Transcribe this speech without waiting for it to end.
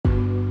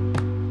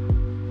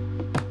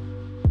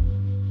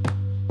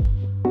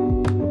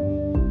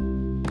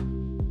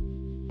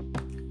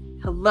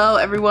Hello,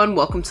 everyone.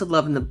 Welcome to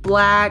Love in the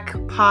Black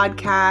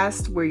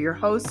podcast. We're your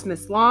hosts,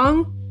 Miss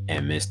Long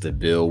and Mr.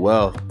 Bill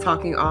Wealth,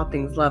 talking all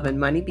things love and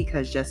money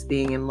because just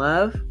being in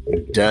love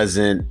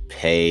doesn't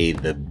pay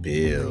the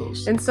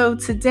bills. And so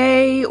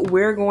today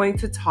we're going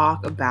to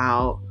talk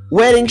about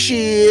wedding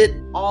shit,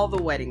 all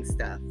the wedding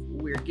stuff.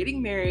 We're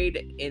getting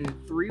married in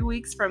 3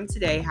 weeks from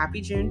today.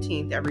 Happy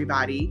Juneteenth,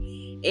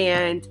 everybody.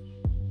 And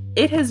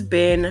it has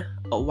been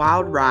a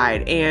wild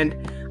ride. And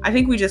I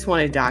think we just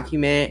want to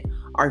document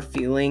our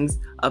feelings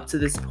up to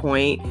this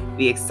point,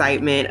 the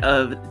excitement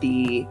of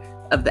the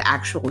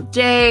actual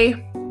day,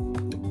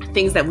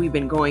 things that we've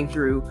been going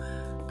through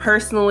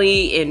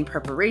personally in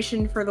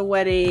preparation for the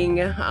wedding,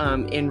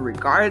 in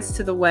regards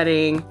to the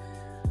wedding,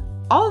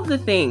 all of the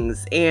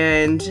things,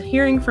 and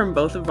hearing from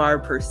both of our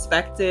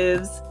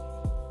perspectives,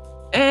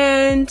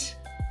 and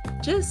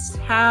just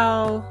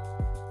how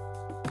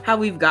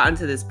we've gotten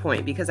to this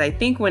point. Because I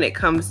think when it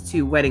comes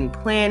to wedding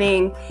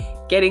planning,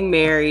 getting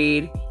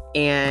married,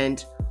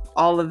 and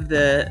all of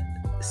the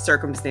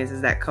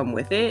circumstances that come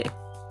with it,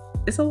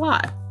 it's a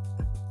lot.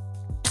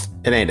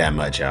 It ain't that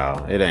much,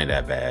 y'all. It ain't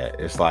that bad.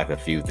 It's like a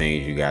few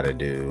things you gotta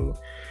do.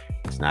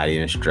 It's not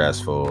even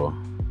stressful.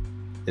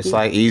 It's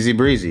like easy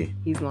breezy.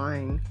 He's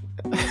lying.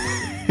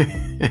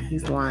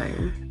 He's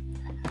lying.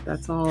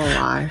 That's all a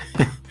lie.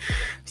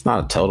 It's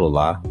not a total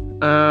lie.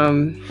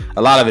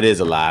 A lot of it is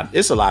a lie.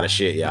 It's a lot of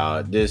shit,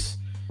 y'all. Just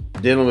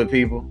dealing with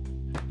people.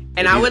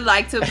 And I would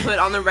like to put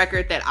on the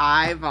record that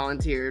I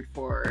volunteered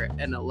for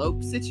an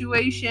elope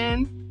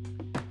situation,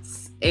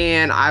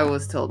 and I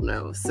was told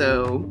no.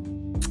 So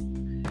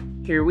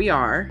here we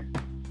are,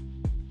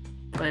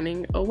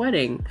 planning a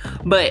wedding.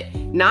 But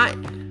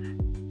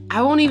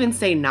I won't even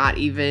say not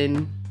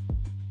even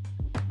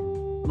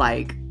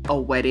like a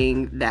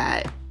wedding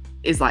that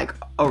is like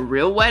a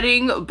real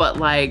wedding, but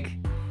like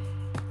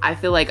I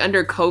feel like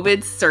under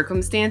COVID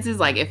circumstances,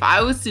 like if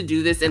I was to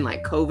do this and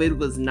like COVID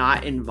was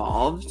not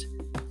involved,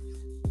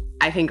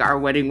 I think our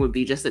wedding would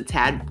be just a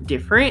tad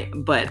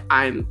different, but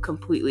I'm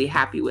completely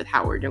happy with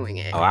how we're doing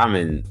it. Oh, I'm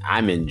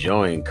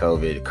enjoying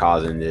COVID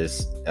causing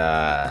this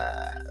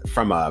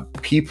from a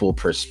people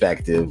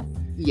perspective.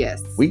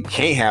 Yes. We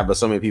can't have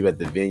so many people at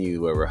the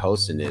venue where we're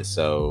hosting it.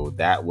 So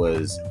that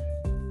was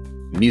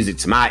music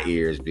to my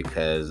ears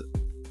because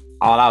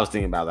all I was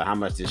thinking about was how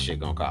much this shit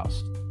gonna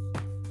cost.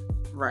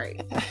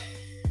 Right.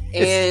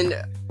 And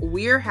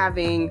we're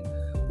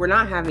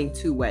not having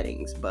two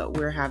weddings, but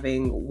we're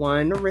having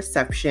one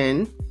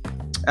reception,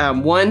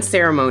 one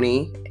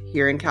ceremony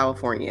here in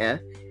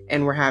California,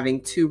 and we're having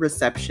two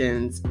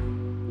receptions,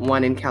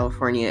 one in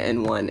California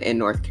and one in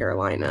North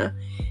Carolina.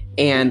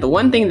 And the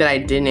one thing that I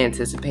didn't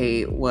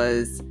anticipate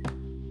was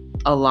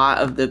a lot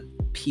of the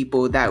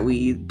people that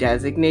we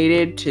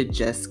designated to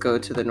just go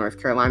to the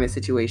North Carolina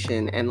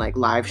situation and like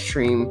live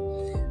stream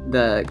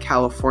the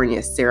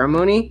California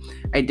ceremony.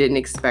 I didn't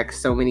expect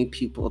so many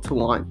people to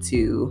want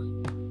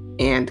to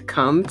and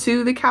come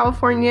to the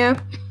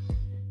California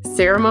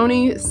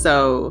ceremony.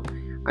 So,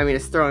 I mean,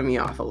 it's throwing me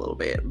off a little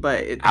bit,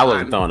 but I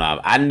wasn't thrown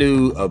off. I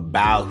knew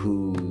about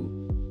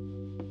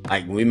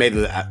I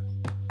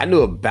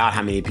knew about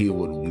how many people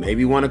would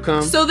maybe want to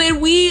come. So then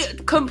we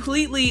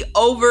completely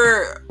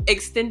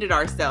overextended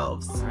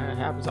ourselves. It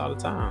happens all the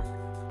time.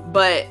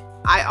 But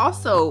I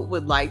also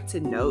would like to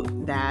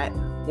note that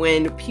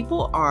when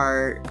people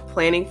are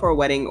planning for a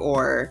wedding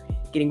or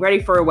getting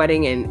ready for a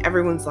wedding and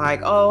everyone's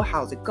like, oh,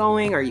 how's it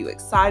going? Are you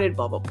excited?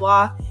 Blah, blah,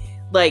 blah.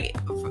 Like,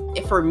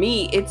 for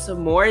me, it's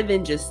more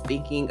than just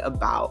thinking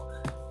about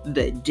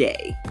the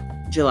day,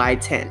 July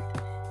 10th.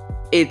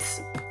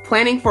 It's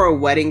planning for a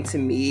wedding to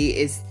me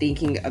is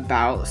thinking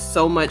about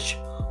so much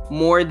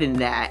more than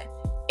that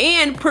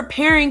and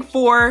preparing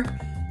for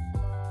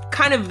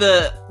kind of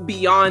the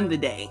beyond the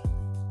day.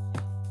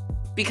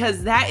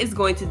 Because that is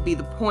going to be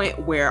the point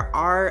where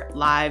our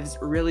lives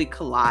really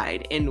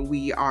collide and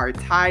we are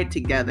tied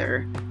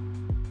together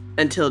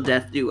until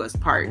death do us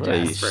part,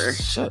 Jasper.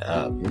 Shut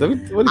up.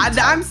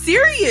 I'm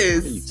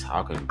serious. What are you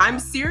talking about? I'm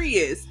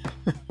serious.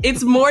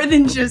 It's more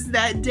than just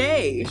that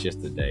day. It's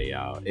just a day,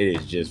 y'all. It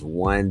is just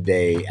one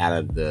day out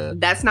of the...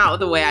 That's not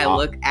the way I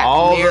look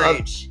at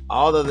marriage.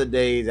 All of the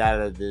days out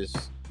of this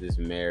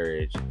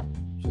marriage,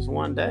 just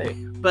one day.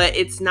 But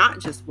it's not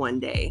just one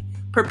day.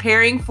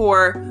 Preparing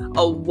for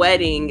a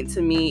wedding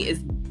to me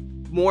is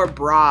more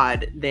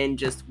broad than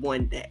just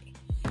one day.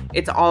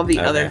 It's all the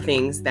other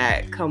things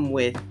that come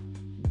with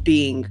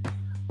being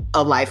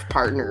a life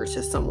partner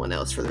to someone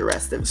else for the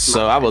rest of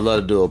So I would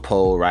love to do a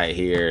poll right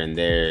here and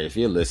there. If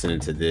you're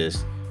listening to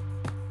this,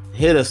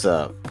 hit us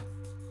up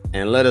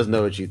and let us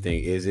know what you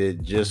think. Is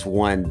it just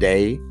one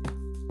day,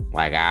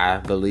 like I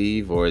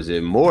believe, or is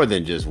it more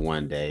than just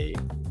one day?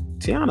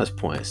 Tiana's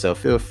point. So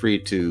feel free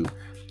to...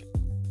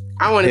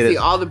 I want to see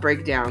all the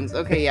breakdowns.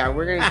 Okay, yeah,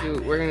 we're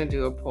gonna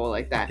do a poll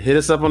like that. Hit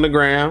us up on the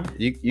gram.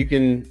 You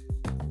can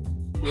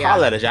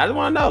holler at us. I just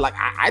want to know. Like,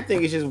 I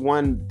think it's just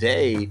one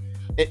day,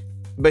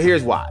 but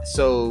here's why.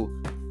 So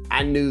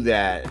I knew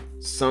that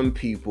some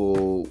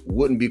people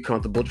wouldn't be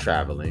comfortable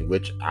traveling,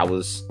 which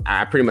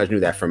I pretty much knew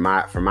that from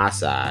my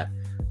side.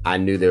 I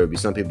knew there would be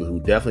some people who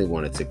definitely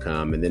wanted to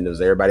come, and then there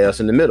was everybody else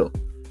in the middle.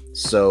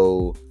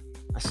 So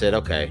I said,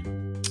 okay,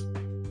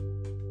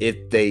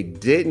 if they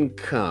didn't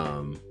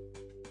come,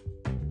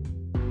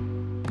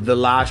 the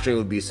live stream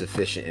would be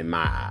sufficient in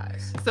my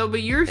eyes. So,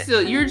 but you're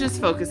just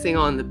focusing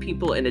on the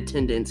people in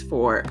attendance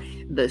for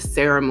the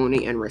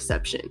ceremony and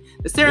reception.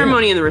 The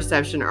ceremony and the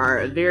reception are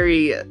a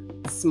very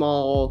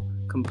small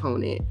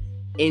component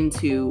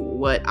into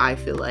what I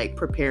feel like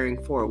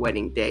preparing for a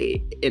wedding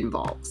day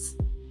involves.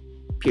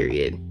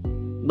 Period.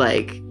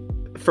 Like,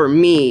 for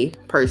me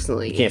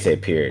personally, You can't say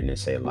period and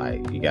say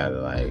like, you gotta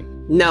like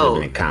no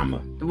put it in a comma.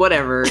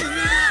 Whatever.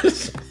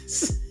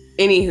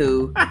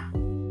 Anywho,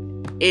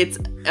 it's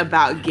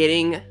about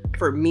getting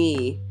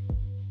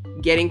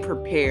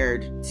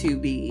prepared to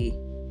be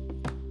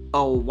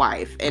a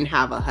wife and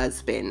have a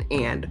husband,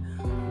 and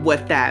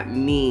what that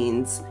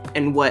means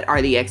and what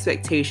are the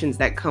expectations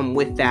that come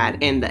with that,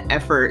 and the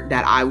effort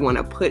that I want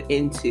to put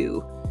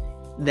into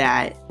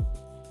that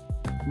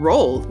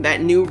role,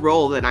 that new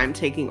role that I'm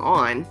taking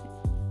on,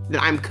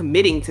 that I'm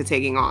committing to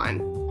taking on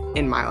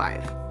in my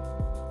life.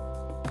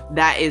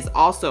 That is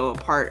also a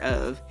part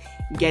of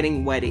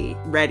getting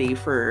ready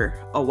for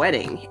a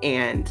wedding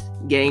and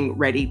getting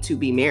ready to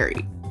be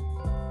married.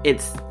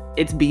 It's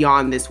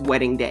beyond this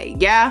wedding day.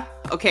 Yeah.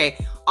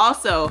 Okay.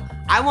 Also,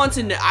 I want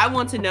to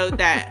note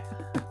that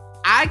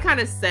I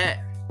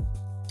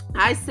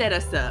set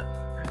us up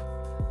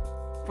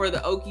for the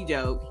okie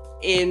doke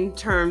in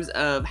terms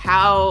of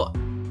how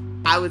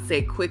I would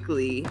say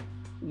quickly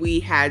we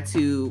had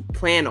to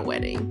plan a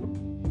wedding.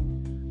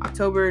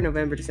 October,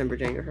 November, December,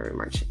 January, February,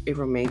 March,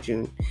 April, May,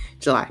 June,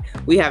 July.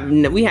 We had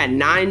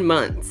 9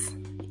 months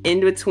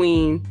in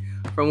between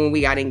from when we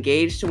got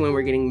engaged to when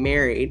we're getting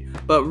married,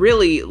 but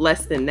really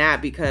less than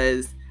that,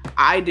 because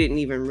I didn't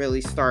even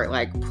really start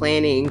like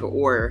planning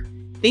or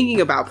thinking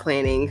about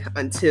planning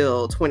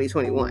until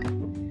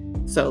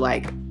 2021. So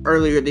like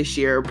earlier this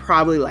year,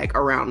 probably like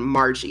around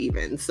March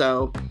even.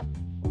 So,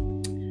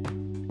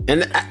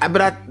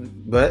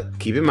 but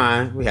keep in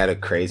mind, we had a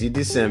crazy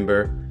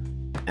December.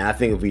 And I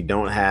think if we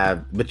don't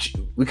have,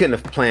 we couldn't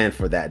have planned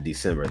for that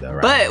December though,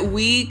 right? But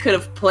we could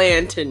have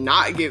planned to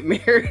not get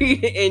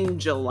married in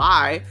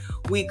July.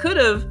 We could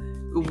have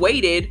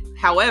waited.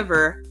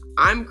 However,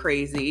 I'm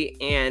crazy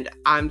and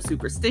I'm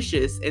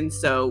superstitious. And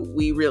so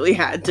we really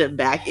had to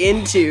back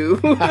into.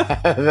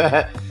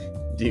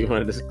 Do you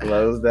want to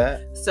disclose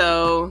that?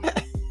 So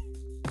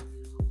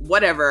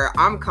whatever,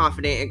 I'm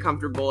confident and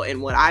comfortable in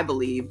what I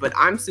believe, but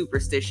I'm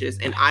superstitious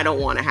and I don't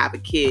want to have a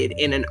kid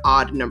in an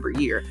odd number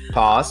year.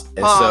 Pause.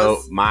 And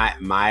so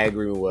my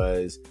agreement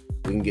was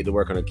we can get to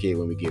work on a kid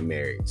when we get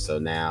married. So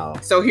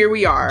here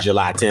we are.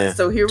 July 10th,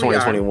 so here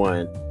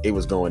 2021, it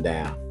was going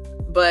down.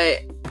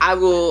 But I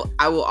will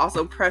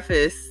also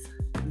preface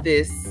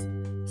this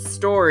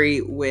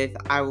story with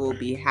I will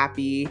be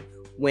happy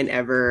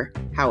whenever,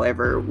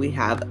 however, we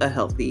have a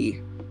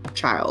healthy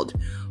child.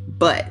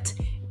 But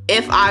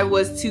if I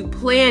was to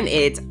plan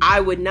it, I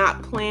would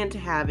not plan to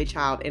have a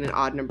child in an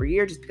odd number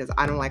year just because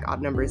I don't like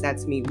odd numbers.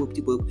 That's me,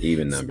 whoop-de-whoop.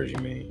 Even numbers, you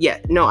mean? Yeah,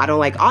 no, I don't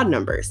like odd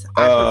numbers.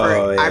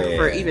 I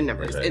prefer even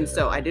numbers. Right. And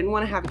so I didn't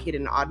want to have a kid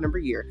in an odd number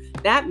year.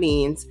 That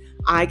means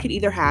I could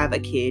either have a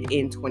kid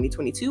in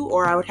 2022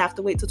 or I would have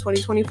to wait till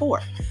 2024.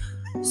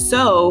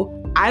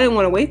 So I didn't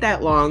want to wait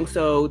that long,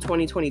 so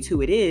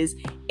 2022 it is.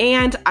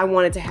 And I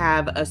wanted to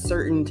have a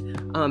certain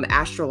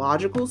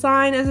astrological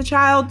sign as a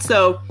child,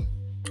 so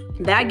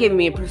that gave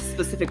me a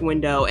specific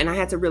window, and I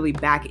had to really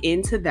back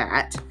into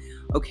that,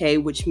 okay,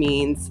 which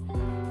means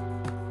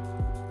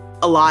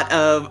a lot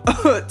of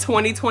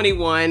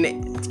 2021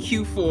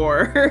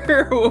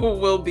 Q4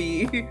 will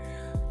be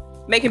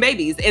making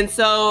babies. And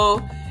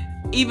so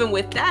even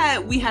with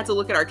that, we had to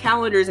look at our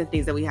calendars and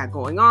things that we had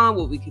going on,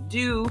 what we could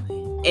do,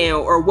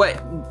 or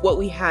what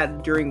we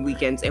had during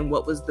weekends, and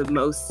what was the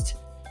most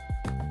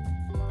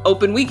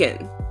open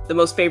weekend. The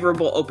most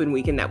favorable open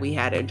weekend that we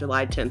had, and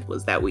July 10th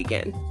was that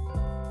weekend.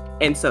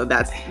 And so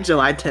that's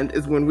July 10th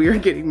is when we were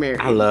getting married.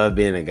 I love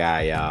being a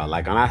guy, y'all.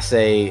 Like when I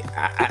say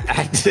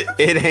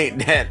it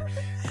ain't that.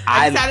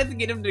 I decided to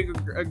get him to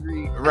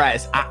agree.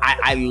 Right.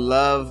 I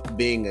love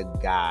being a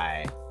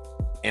guy,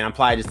 and I'm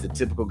probably just the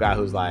typical guy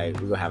who's like,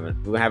 we're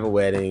gonna have a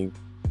wedding.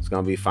 It's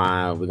gonna be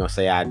fine. We're gonna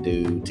say I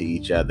do to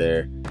each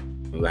other.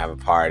 We're gonna have a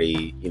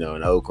party, in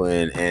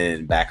Oakland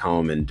and back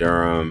home in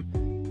Durham,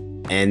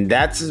 and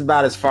that's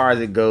about as far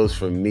as it goes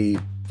for me.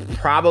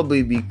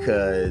 Probably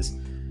because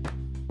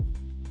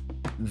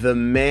the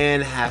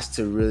man has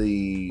to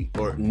really,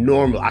 or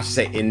normal, I should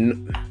say,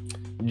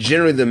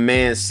 generally the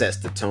man sets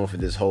the tone for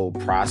this whole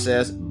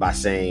process by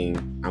saying,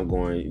 I'm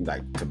going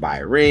to buy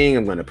a ring,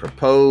 I'm going to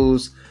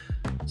propose.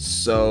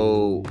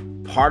 So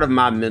part of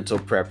my mental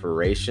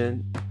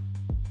preparation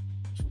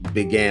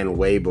began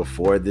way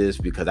before this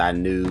because I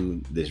knew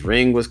this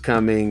ring was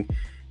coming.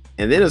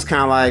 And then it's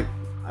kind of like,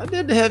 I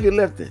did the heavy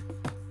lifting.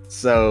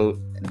 So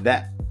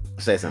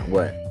say something.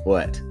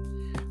 What?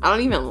 I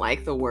don't even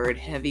like the word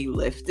heavy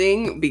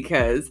lifting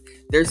because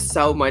there's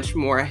so much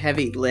more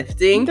heavy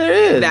lifting. There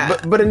is,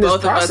 but in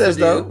this process,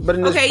 though.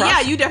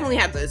 Yeah, you definitely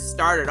have to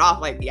start it off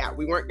like, yeah,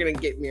 we weren't gonna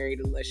get married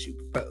unless you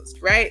proposed,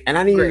 right? And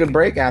I needed a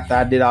break after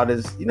I did all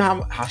this. You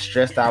know how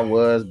stressed I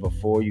was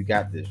before you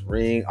got this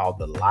ring, all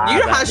the lies.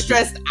 You know how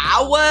stressed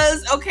I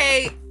was?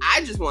 Okay,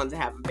 I just wanted to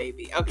have a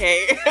baby.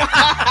 Okay,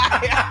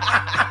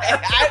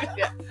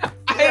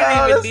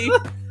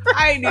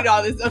 I didn't need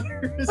all this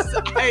other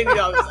stuff. I didn't need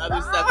all this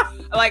other stuff.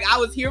 Like, I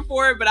was here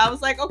for it, but I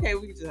was like, okay,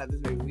 we can just have this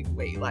baby. We can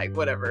wait, like,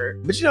 whatever.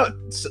 But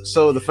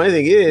so the funny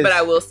thing is... But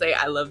I will say,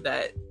 I love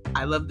that.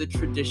 I love the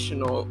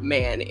traditional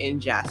man in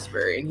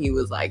Jasper. And he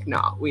was like,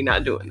 no, we're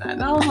not doing that.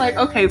 And I was like,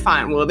 okay,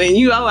 fine. Well, then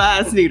you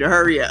guys need to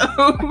hurry up.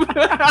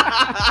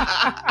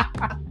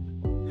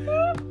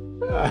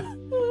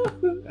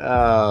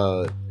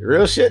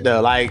 Real shit,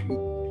 though. Like...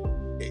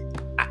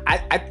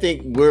 I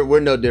think we're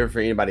no different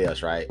from anybody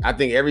else, right? I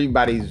think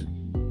everybody's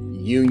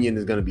union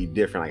is going to be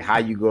different, like how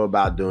you go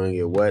about doing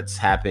it, what's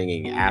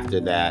happening after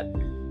that.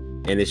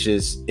 And it's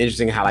just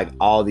interesting how like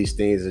all these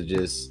things are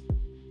just,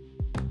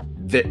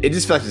 it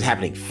just feels like it's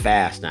happening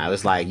fast now.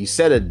 It's like you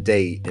set a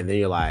date and then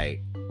you're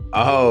like,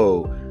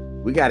 oh,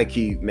 we got to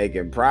keep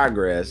making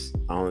progress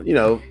on,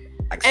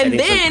 like and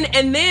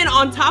then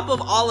on top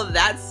of all of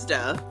that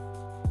stuff,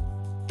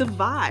 the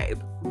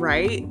vibe.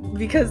 Right?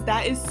 Because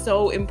that is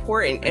so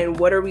important. And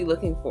what are we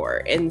looking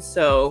for? And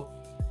so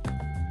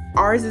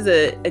ours is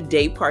a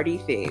day party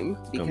theme.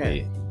 It's gonna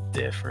be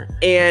different.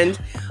 And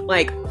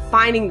like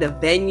finding the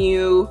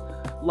venue,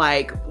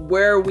 like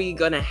where are we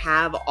gonna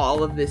have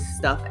all of this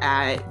stuff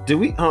at?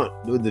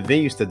 With the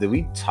venue stuff, did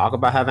we talk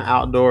about having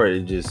outdoor, or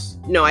it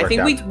just No, I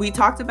think we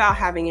talked about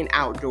having an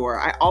outdoor.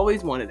 I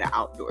always wanted an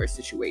outdoor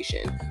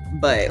situation,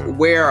 but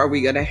where are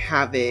we gonna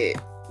have it,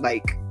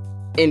 like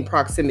in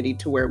proximity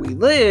to where we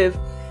live,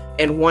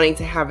 and wanting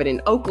to have it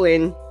in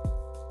Oakland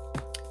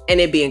and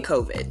it being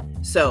COVID.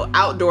 So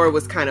outdoor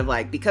was kind of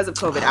like, because of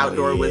COVID,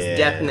 outdoor was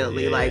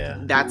definitely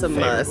that's a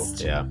favorable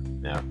must. Yeah.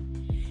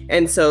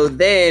 And so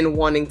then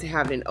wanting to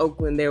have it in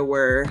Oakland, there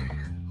were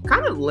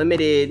kind of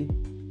limited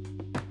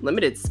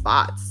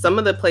spots. Some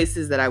of the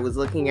places that I was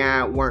looking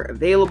at weren't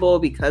available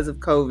because of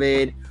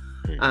COVID.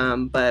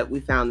 But we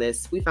found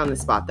this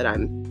spot that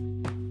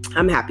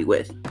I'm happy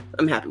with.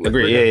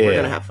 Agree. We're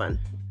gonna have fun.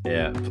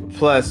 Yeah.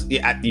 Plus,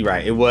 you're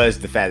right. It was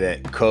the fact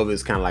that COVID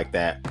is kind of like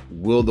that.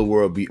 Will the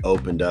world be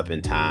opened up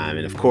in time?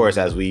 And of course,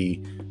 as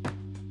we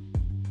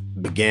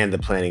began the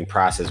planning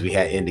process, we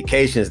had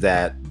indications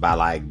that by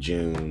like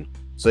June.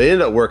 So it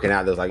ended up working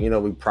out. There was like,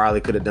 we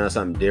probably could have done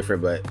something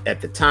different. But at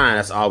the time,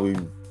 that's all we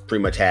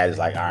pretty much had is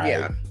like, all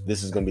right,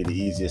 this is going to be the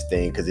easiest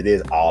thing because it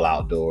is all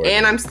outdoors.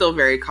 And I'm still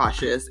very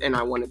cautious and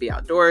I want to be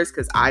outdoors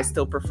because I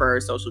still prefer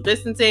social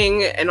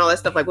distancing and all that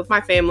stuff. Like with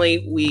my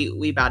family,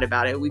 we about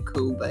it. We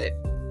cool, but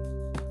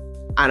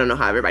I don't know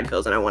how everybody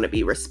feels, and I want to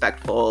be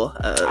respectful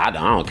of... I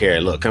don't care.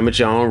 Look, come at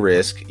your own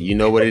risk. You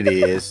know what it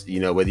is.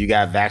 Whether you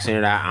got vaccinated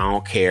or not, I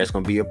don't care. It's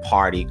going to be a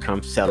party.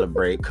 Come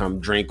celebrate.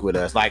 Come drink with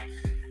us. Like,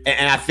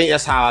 and I think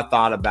that's how I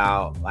thought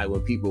about, like,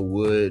 when people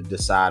would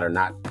decide or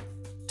not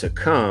to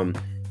come.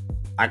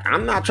 Like,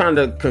 I'm not trying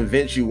to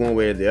convince you one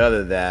way or the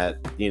other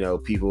that,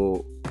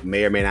 people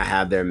may or may not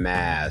have their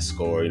mask,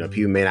 or,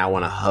 people may not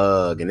want to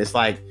hug. And it's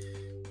like,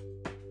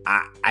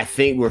 I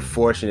think we're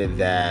fortunate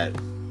that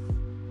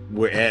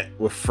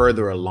we're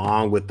further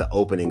along with the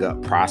opening up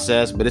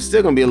process, but it's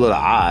still gonna be a little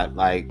odd.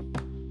 Like,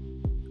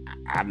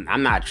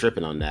 I'm not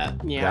tripping on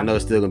that. Yeah, I know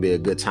it's still gonna be a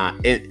good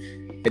time. At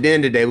the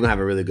end of the day, we're gonna have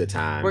a really good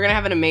time. We're gonna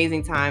have an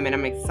amazing time, and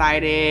I'm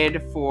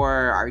excited for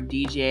our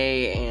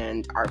DJ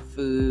and our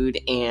food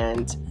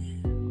and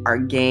our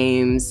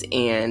games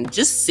and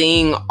just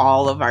seeing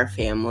all of our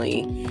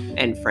family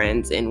and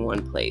friends in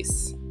one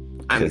place.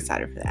 I'm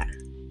excited for that.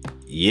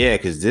 Yeah,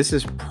 because this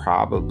is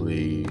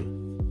probably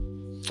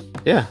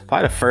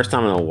the first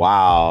time in a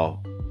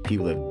while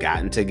people have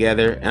gotten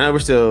together. And I know we're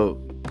still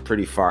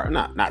pretty far,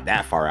 not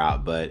that far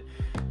out, but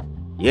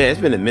yeah,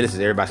 it's been a minute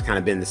since everybody's kind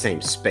of been in the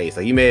same space.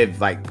 Like, you may have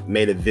like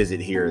made a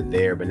visit here or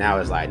there, but now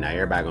it's like, now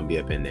everybody gonna be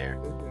up in there.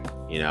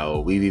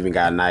 We've even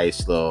got a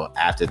nice little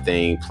after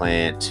thing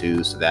planned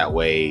too, so that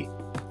way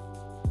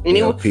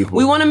people.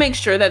 We want to make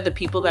sure that the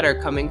people that are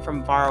coming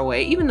from far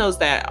away, even those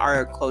that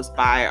are close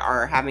by,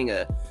 are having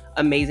a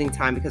amazing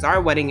time, because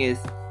our wedding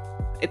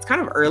it's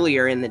kind of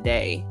earlier in the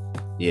day.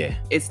 Yeah.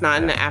 It's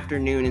not in the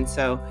afternoon. And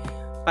so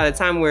by the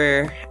time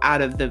we're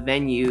out of the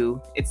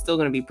venue, it's still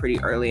going to be pretty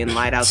early and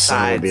light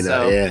outside.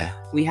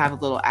 We have a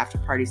little after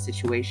party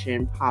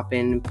situation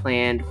popping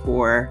planned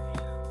for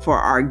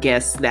our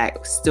guests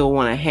that still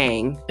want to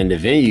hang. And the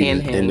venue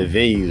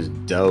is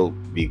dope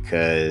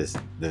because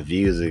the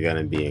views are going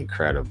to be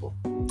incredible.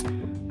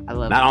 I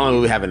love it. Not only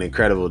will we have an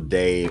incredible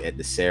day at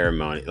the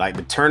ceremony, like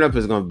the turn up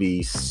is going to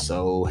be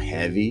so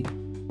heavy.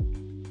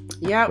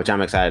 Yeah. Which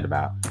I'm excited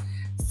about.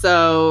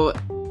 So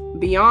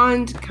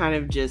beyond kind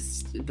of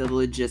just the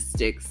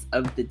logistics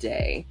of the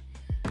day,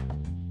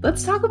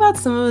 let's talk about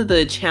some of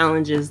the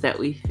challenges that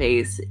we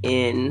face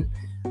in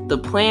the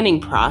planning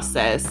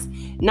process.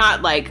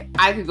 Not like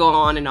I could go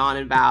on and on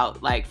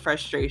about like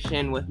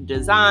frustration with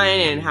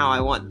design and how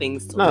I want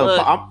things to look.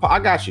 I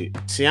got you.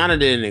 Tiana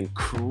did an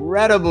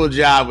incredible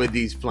job with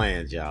these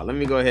plans, y'all. Let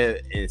me go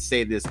ahead and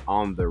say this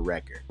on the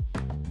record.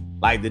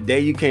 Like the day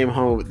you came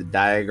home with the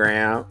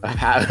diagram of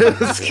how it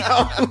was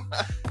going.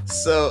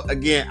 So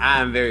again,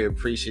 I am very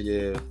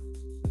appreciative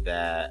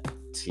that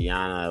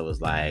Tiana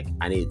was like,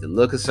 I need to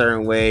look a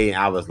certain way.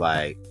 I was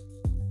like,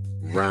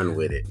 run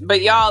with it.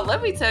 But y'all,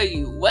 let me tell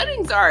you,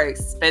 weddings are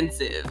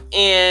expensive.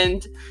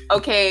 And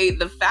okay,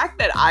 the fact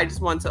that I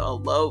just want to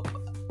elope,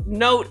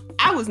 note,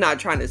 I was not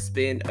trying to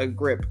spend a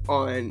grip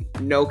on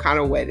no kind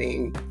of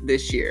wedding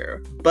this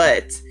year.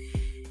 But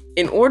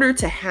in order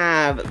to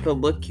have the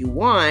look you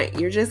want,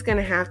 you're just going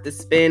to have to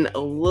spend a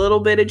little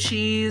bit of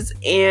cheese.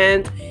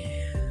 And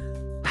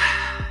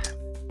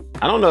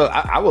I don't know.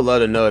 I would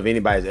love to know if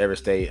anybody's ever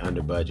stayed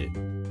under budget.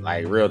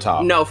 Like, real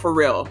talk. No, for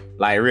real.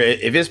 Like,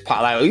 if it's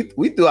like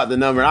we threw out the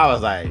number, and I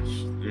was like,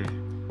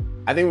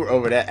 I think we're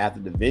over that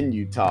after the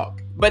venue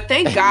talk. But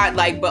thank God,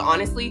 but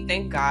honestly,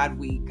 thank God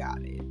we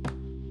got it.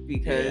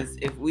 Because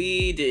if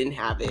we didn't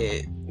have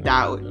it,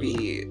 that would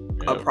be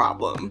a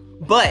problem.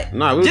 But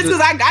just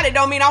because I got it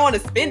don't mean I want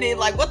to spend it.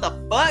 Like, what the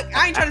fuck?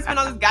 I ain't trying to spend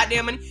all this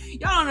goddamn money.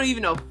 Y'all don't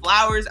even know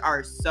flowers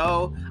are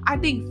so... I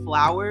think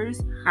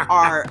flowers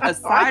are,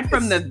 aside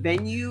from the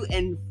venue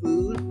and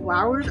food,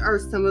 flowers are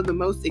some of the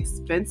most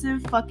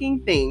expensive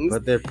fucking things.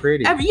 But they're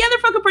pretty. Yeah, they're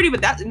fucking pretty,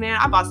 but man,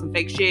 I bought some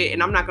fake shit,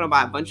 and I'm not gonna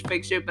buy a bunch of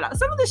fake shit, but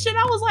some of the shit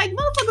I was like,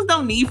 motherfuckers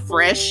don't need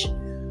fresh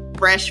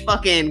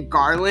fucking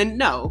garland.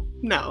 No.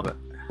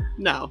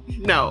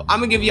 I'm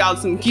gonna give y'all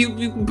some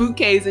cute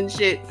bouquets and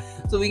shit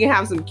so we can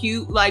have some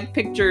cute like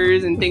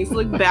pictures and things to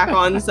look back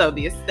on so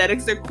the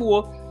aesthetics are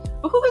cool.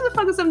 But who gives a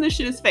fuck if some of this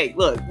shit is fake?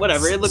 Look,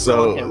 whatever, it looks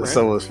cool on camera.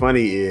 So what's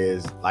funny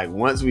is like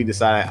once we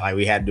decided like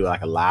we had to do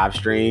like a live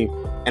stream,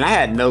 and I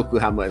had no clue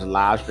how much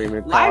live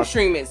streaming cost. Live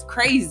stream is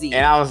crazy.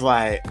 And I was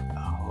like,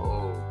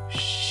 oh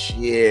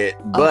shit.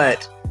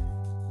 But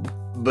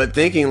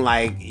thinking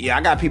like, yeah,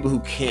 I got people who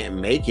can't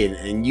make it,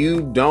 and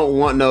you don't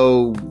want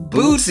no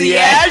bootsy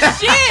ass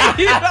shit.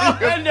 You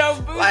don't want no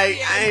bootsy like,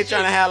 I ain't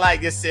trying to have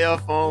like your cell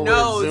phone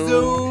with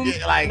Zoom.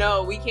 Yeah, like,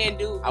 no, we can't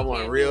do. I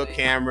want real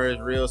cameras,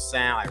 real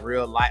sound, like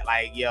real light.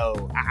 Like,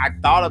 yo, I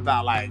thought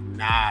about like,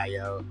 nah,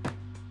 yo,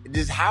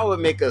 just how it would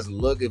make us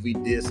look if we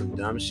did some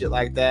dumb shit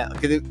like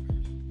that.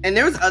 And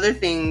there was other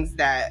things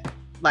that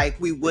like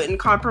we wouldn't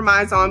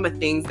compromise on, but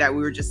things that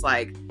we were just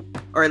like,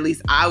 or at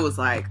least I was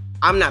like,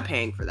 I'm not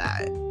paying for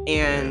that.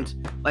 And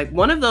like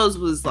one of those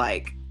was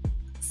like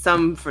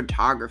some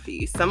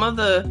photography.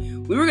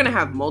 We were going to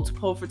have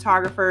multiple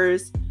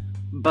photographers,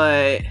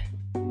 but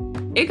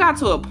it got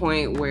to a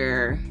point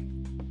where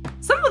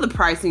some of the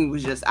pricing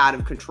was just out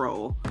of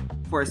control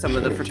for some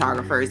of the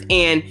photographers,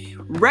 and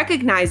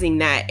recognizing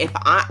that if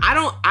I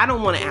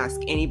don't want to ask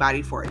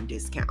anybody for a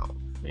discount.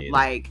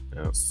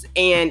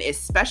 And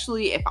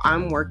especially if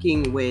I'm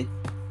working with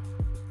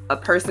a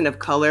person of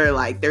color,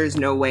 like there's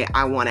no way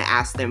I want to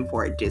ask them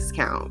for a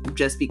discount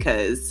just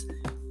because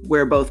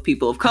we're both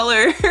people of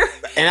color.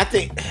 And I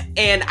think,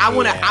 and I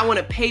want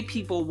to pay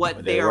people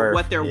what they're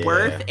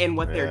worth and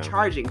what they're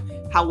charging.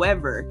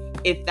 However,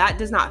 if that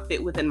does not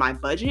fit within my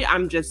budget,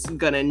 I'm just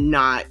gonna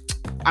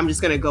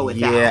go with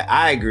that. Yeah,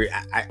 I agree.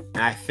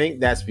 I think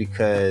that's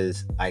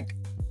because like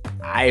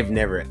I've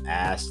never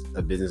asked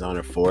a business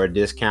owner for a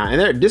discount,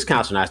 and their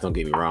discounts are nice. Don't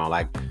get me wrong.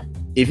 Like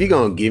if you're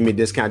gonna give me a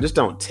discount, just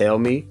don't tell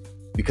me.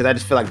 Because I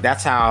just feel like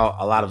that's how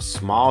a lot of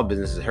small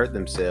businesses hurt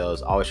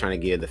themselves, always trying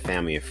to give the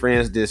family and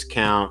friends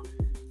discount.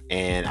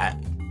 And I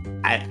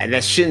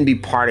that shouldn't be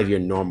part of your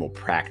normal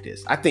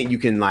practice. I think you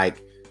can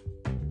like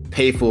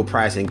pay full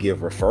price and give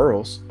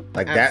referrals.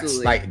 Like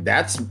that's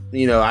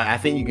I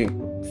think you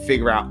can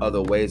figure out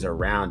other ways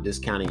around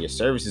discounting your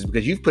services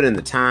because you've put in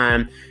the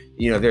time.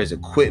 If there's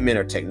equipment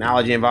or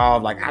technology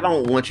involved, like I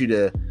don't want you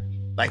to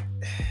like.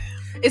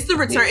 It's the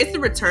return. It's the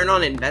return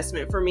on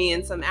investment for me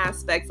in some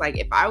aspects. Like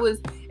if I was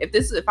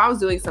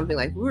doing something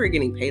like we were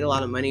getting paid a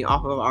lot of money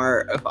off of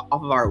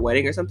our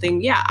wedding or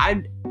something, yeah,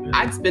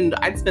 I'd spend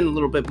a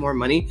little bit more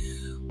money,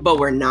 but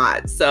we're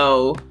not.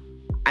 So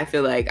I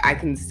feel like I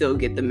can still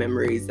get the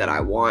memories that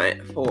I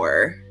want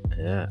for.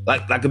 Yeah,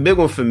 like a big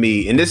one for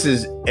me, and this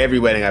is every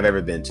wedding I've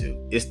ever been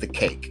to. It's the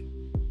cake.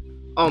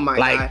 Oh my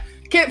god!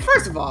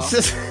 First of all,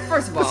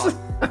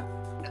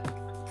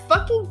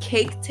 fucking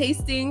cake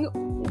tasting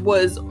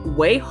was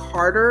way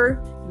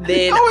harder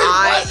than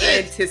I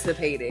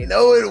anticipated.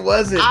 No, it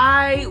wasn't.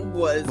 I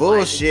was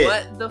bullshit.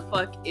 Like, what the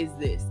fuck is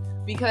this?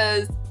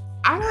 Because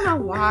I don't know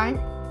why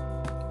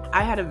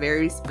I had a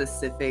very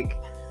specific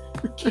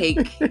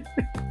cake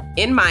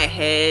in my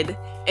head,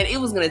 and it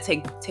was gonna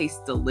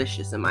taste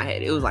delicious in my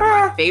head. It was like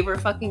my favorite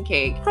fucking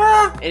cake,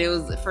 and it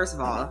was, first of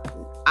all,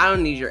 I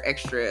don't need your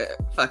extra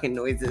fucking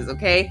noises,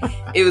 okay?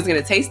 It was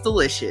gonna taste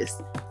delicious,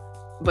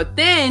 but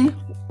then,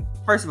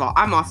 first of all,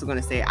 I'm also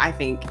gonna say I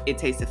think it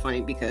tasted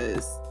funny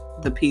because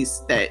the piece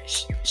that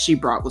she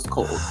brought was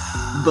cold,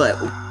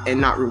 and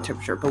not room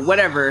temperature. But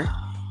whatever,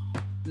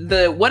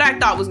 what I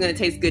thought was gonna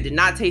taste good did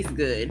not taste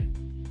good,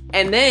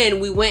 And then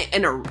we went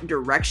in a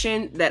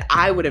direction that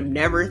I would have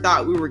never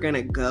thought we were going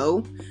to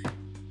go.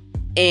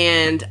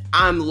 And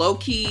I'm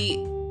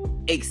low-key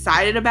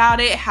excited about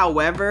it.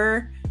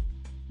 However,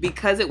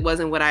 because it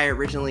wasn't what I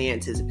originally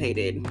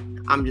anticipated,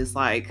 I'm just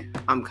like,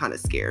 I'm kind of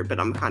scared, but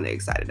I'm kind of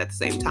excited at the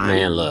same time.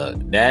 Man,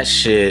 look, that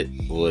shit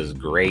was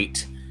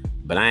great.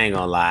 But I ain't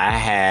gonna lie,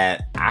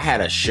 I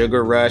had a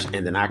sugar rush,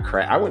 and then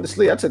I went to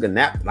sleep. I took a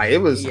nap. Like, it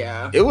was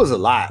a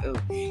lot.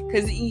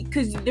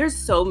 Because there's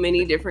so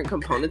many different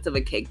components of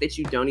a cake that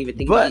you don't even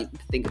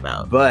think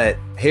about. But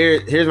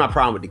here's my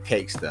problem with the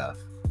cake stuff.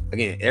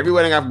 Again, every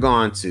wedding I've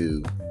gone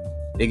to,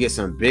 they get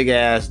some big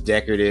ass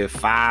decorative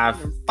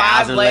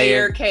 5,000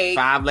 layer cake.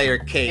 5-layer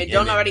cake. And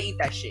don't know how to eat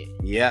that shit.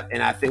 Yep.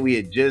 And I think we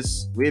had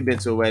been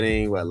to a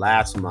wedding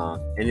last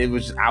month, and it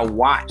was I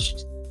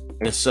watched.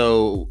 And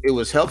so it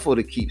was helpful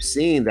to keep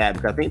seeing that,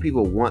 because I think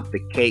people want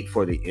the cake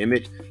for the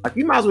image. Like,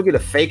 you might as well get a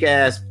fake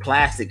ass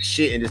plastic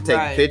shit and just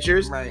take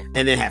pictures,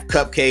 and then have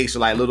cupcakes or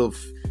like little.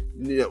 So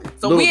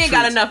little we ain't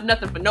got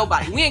nothing for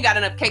nobody. We ain't got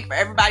enough cake for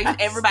everybody.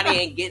 Everybody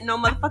ain't getting no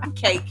motherfucking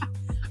cake.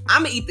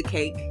 I'm gonna eat the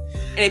cake,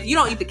 and if you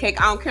don't eat the cake,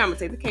 I don't care. I'm gonna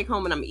take the cake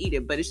home and I'm gonna eat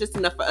it. But it's just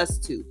enough for us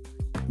too.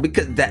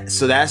 Because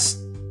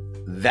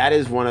that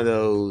is one of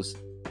those.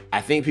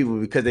 I think people,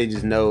 because they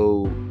just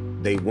know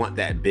they want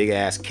that big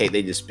ass cake,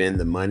 they just spend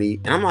the money.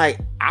 And I'm like,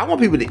 I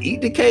want people to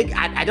eat the cake.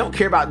 I don't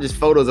care about just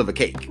photos of a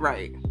cake.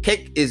 Right.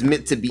 Cake is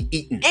meant to be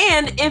eaten.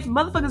 And if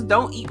motherfuckers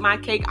don't eat my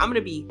cake, I'm gonna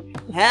be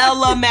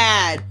hella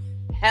mad.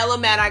 Hella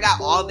mad I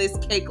got all this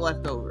cake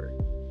left over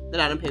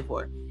that I didn't pay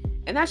for.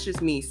 And that's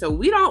just me. So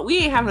we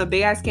ain't having a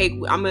big ass cake.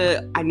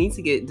 I need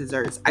to get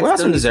desserts.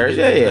 Some desserts.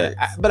 Yeah.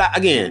 But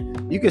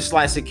again, you can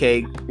slice a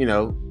cake,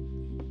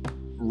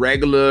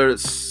 regular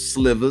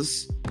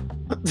slivers.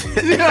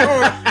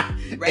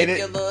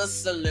 Regular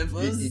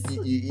slivers.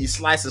 You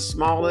slice it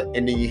smaller,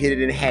 and then you hit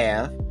it in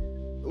half.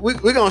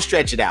 We're gonna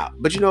stretch it out.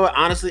 But you know what?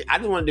 Honestly, I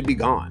just want it to be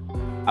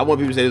gone. I want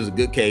people to say it was a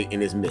good cake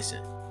and it's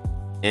missing.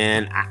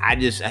 And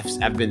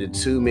I've been to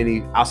too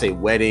many, I'll say,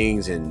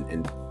 weddings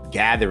and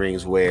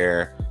gatherings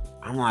where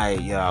I'm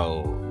like,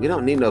 yo, we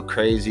don't need no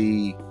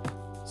crazy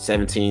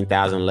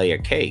 17,000 layer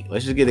cake.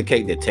 Let's just get a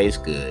cake that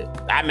tastes good.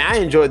 I mean, I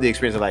enjoyed the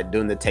experience of like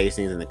doing the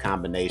tastings and the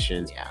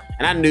combinations. Yeah.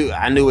 And I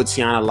knew what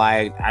Tiana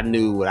liked. I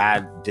knew what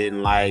I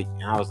didn't like.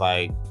 And I was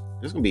like,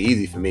 this is gonna be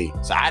easy for me.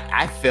 So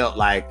I felt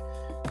like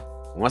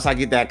once I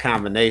get that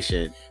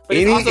combination. But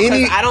it's also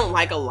because I don't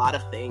like a lot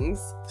of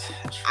things.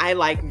 I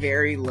like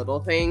very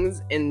little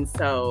things. And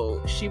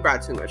so she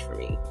brought too much for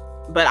me.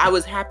 But I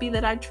was happy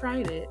that I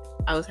tried it.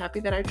 I was happy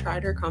that I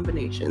tried her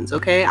combinations.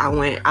 Okay. I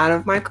went out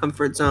of my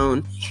comfort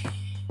zone.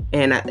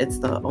 And it's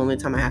the only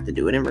time I have to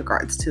do it in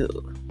regards to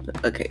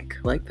a cake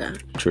like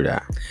that. True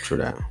that.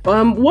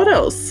 What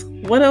else?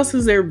 What else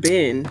has there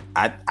been?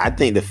 I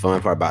think the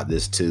fun part about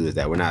this too is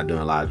that we're not doing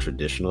a lot of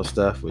traditional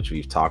stuff, which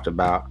we've talked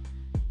about,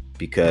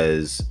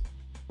 because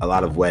a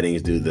lot of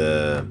weddings do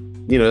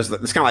it's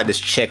kind of like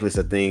this checklist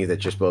of things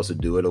that you're supposed to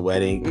do at a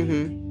wedding.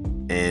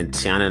 Mm-hmm. And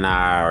Tiana and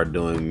I are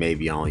doing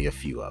maybe only a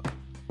few of them.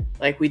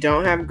 Like, we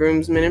don't have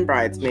groomsmen and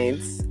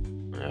bridesmaids.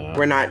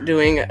 We're not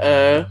doing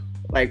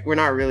we're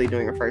not really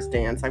doing a first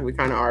dance. Like, we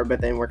kind of are,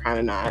 but then we're kind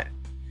of not.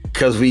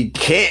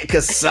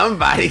 Because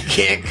somebody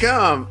can't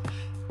come.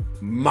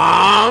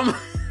 Mom.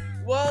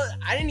 Well,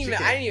 I didn't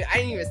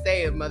even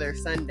say a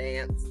mother-son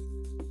dance.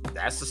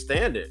 That's the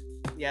standard.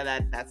 Yeah,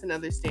 that's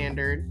another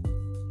standard.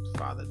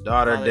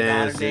 Father-daughter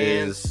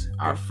dances,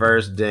 our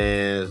first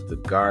dance, the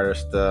garter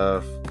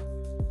stuff.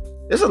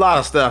 There's a lot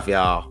of stuff,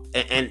 y'all.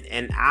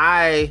 And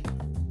I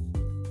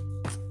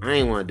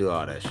ain't want to do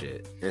all that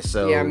shit. And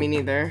so, yeah, me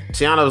neither.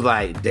 Tiana was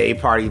like, day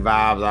party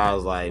vibes. I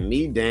was like,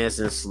 me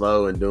dancing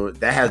slow and doing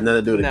that has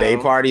nothing to do with a day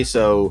party.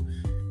 So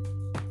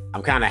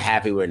I'm kind of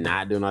happy we're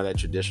not doing all that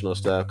traditional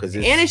stuff, because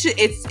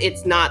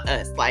it's not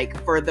us.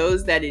 Like, for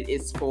those that it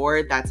is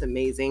for, that's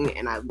amazing,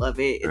 and I love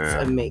it.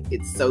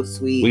 It's so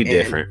sweet. We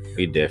different.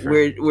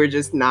 We're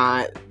just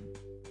not.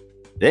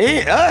 They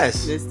ain't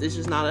us. It's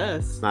just not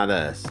us. It's not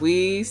us.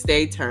 We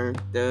stay turned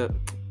up.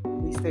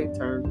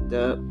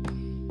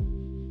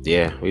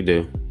 Yeah, we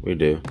do.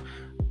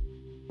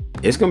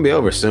 It's gonna be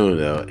over soon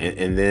though,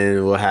 and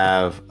then we'll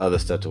have other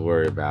stuff to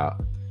worry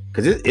about,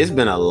 because it's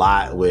been a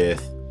lot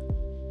with.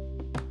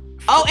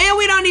 Oh, and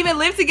we don't even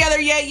live together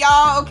yet,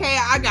 y'all. Okay,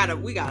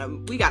 we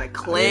gotta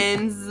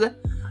cleanse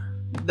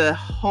the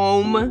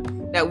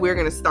home that we're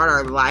gonna start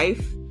our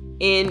life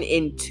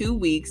in 2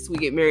 weeks. We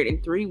get married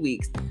in 3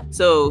 weeks.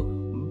 So,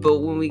 but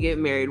when we get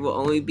married, we'll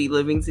only be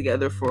living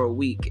together for a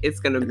week.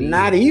 It's gonna be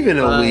not even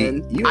fun.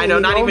 A week. I know,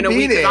 not even a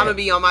week, because I'm gonna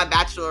be on my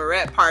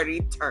bachelorette party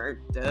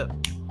turned up.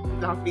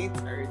 I'll be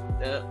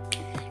turned up.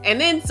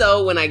 And then,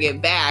 so when I get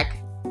back,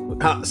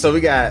 so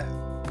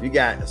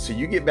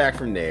you get back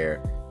from there.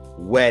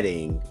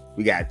 Wedding,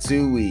 we got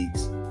 2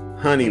 weeks.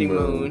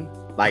 Honeymoon,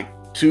 like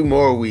 2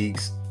 more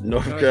weeks.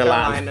 North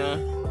Carolina.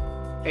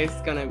 It's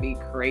gonna be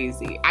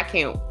crazy. I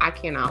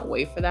cannot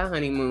wait for that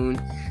honeymoon.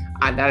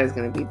 That is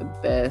gonna be the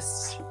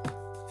best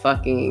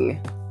fucking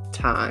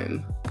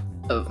time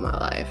of my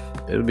life.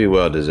 It'll be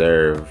well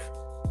deserved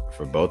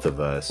for both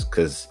of us,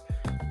 because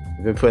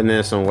We've been putting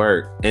in some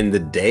work, and the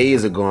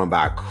days are going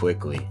by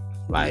quickly.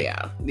 Like,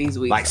 yeah, these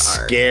weeks like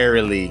are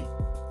scarily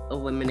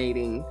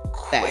eliminating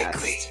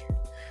quickly. fast.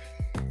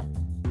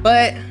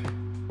 But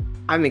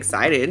I'm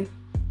excited.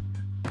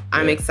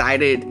 I'm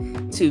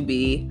excited to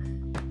be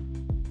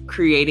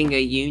creating a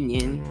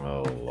union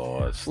Oh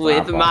Lord, stop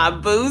with all. my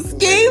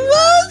Booski.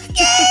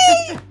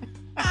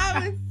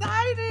 I'm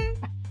excited.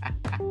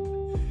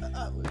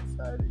 I'm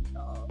excited,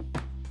 y'all.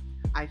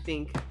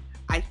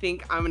 I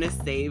think I'm gonna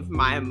save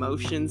my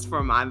emotions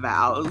for my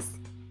vows.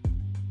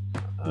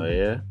 Oh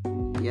yeah.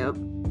 Yep.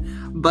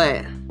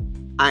 But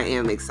I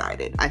am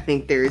excited. I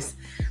think there's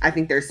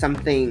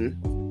something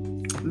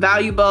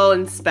valuable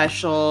and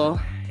special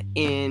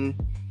in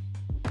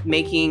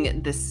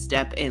making the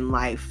step in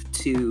life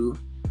to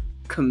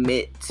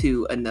commit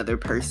to another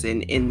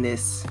person in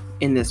this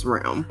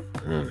realm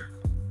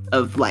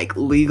of like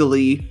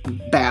legally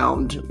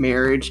bound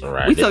marriage.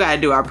 Right. We still gotta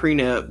do our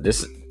prenup.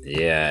 This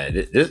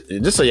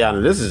just so y'all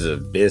know, this is a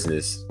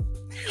business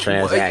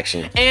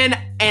transaction. And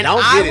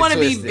Don't I get it want to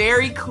be twisted.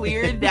 very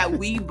clear that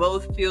we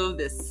both feel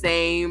the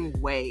same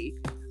way.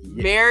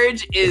 Yeah.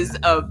 Marriage is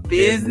a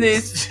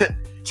business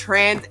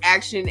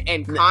transaction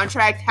and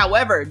contract.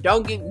 However,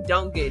 don't get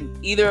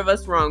either of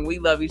us wrong. We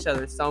love each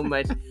other so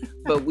much,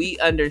 but we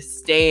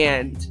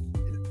understand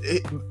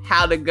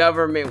how the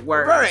government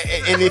works.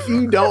 Right. And if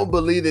you don't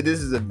believe that this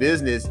is a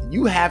business,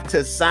 you have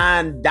to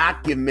sign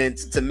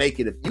documents to make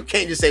it. You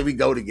can't just say we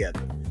go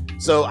together.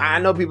 So I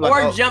know people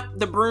Or like, jump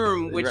the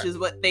broom, which Right. is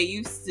what they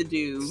used to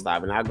do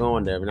stop. We're not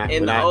going there.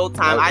 in the old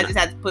time. I just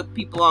had to put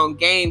people on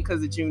game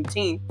because of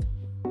Juneteenth.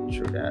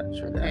 True that.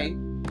 Okay.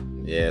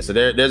 Yeah, so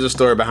there's a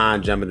story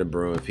behind jumping the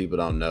broom. If people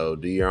don't know,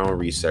 do your own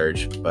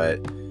research. But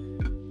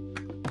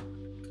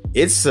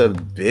it's a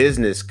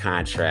business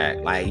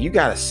contract. Like, you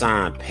got to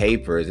sign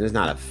papers, and it's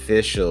not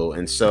official.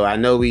 And so I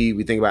know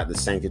we think about the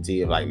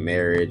sanctity of like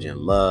marriage and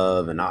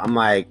love, and I'm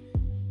like,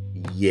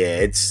 yeah,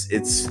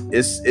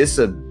 it's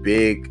a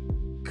big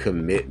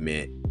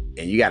commitment,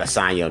 and you got to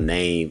sign your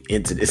name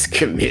into this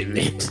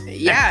commitment.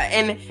 Yeah,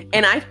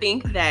 and I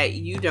think that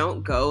you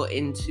don't go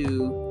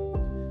into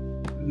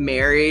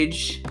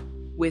marriage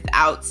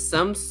without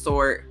some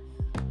sort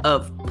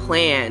of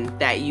plan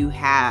that you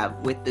have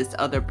with this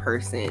other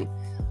person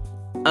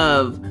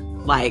of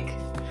like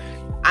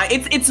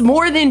it's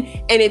more than,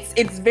 and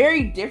it's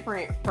very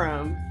different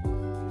from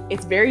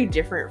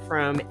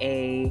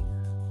a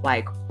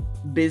like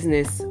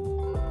business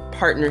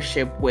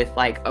partnership with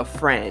like a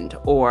friend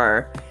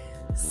or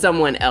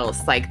someone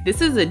else. Like, this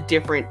is a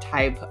different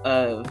type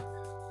of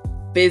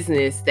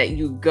business that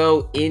you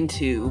go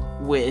into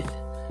with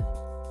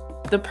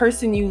the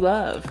person you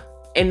love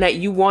and that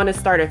you want to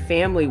start a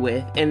family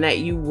with and that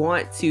you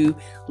want to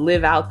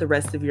live out the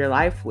rest of your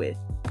life with.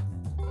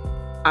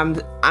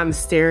 I'm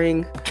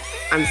staring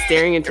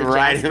into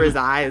Right. Jasper's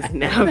eyes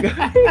now.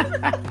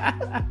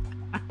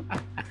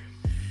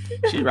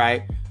 She's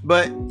right.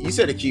 But you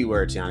said a key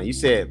word, Tiana. You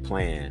said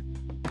plan.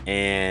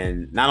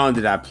 And not only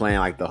did I plan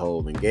like the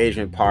whole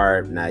engagement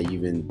part, now you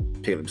even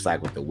picked up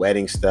slack with the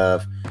wedding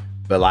stuff,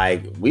 but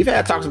like we've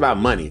had talks about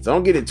money. So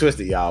don't get it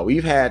twisted, y'all.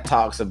 We've had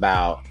talks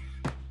about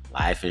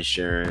life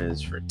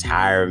insurance,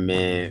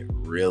 retirement,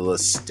 real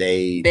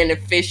estate,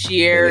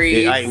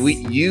 Beneficiaries. like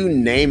you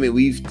name it,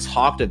 we've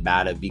talked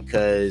about it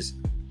because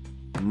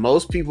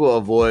most people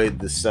avoid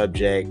the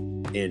subject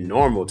in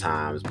normal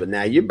times, but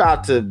now you're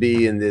about to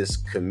be in this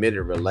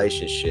committed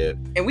relationship.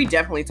 And we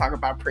definitely talk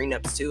about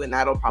prenups too, and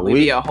that'll probably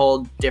be a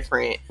whole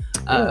different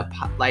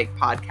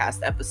podcast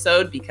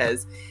episode,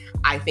 because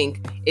I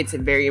think it's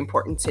very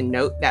important to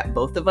note that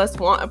both of us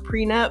want a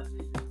prenup.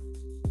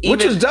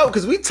 Which is dope,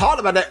 because we talked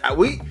about that.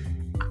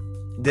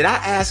 Did I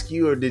ask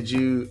you or did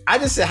you? I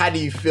just said, how do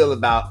you feel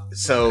about?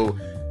 So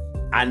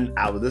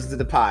I would listen to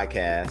the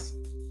podcast,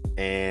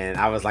 and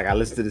I was like, I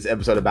listened to this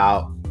episode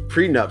about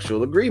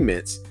prenuptial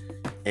agreements,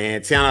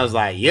 and Tiana was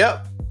like,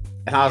 "Yep,"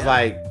 and I was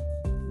like,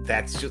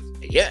 "That's just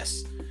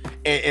yes."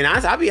 And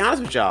I'll be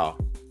honest with y'all,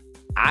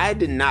 I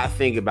did not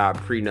think about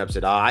prenups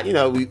at all. You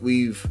know,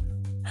 we've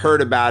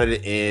heard about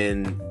it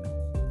in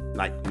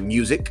like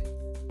music.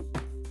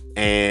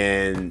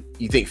 And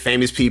you think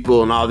famous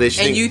people and all this,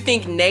 you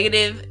think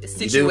negative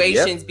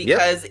situations Yep.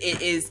 because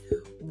it is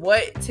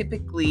what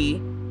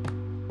typically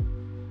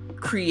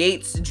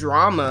creates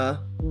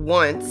drama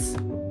once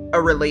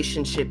a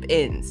relationship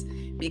ends,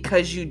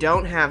 because you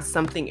don't have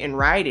something in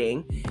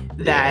writing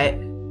that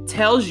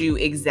tells you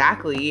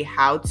exactly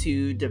how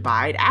to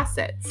divide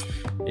assets.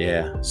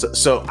 Yeah.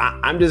 So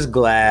I'm just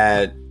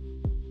glad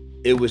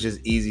it was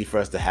just easy for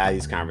us to have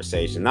these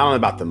conversations, not only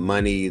about the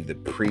money, the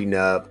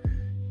prenup.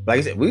 Like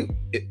I said,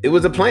 it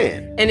was a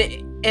plan.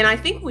 And I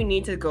think we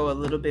need to go a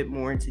little bit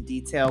more into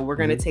detail. We're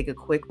going to take a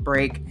quick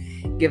break,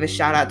 give a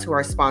shout out to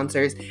our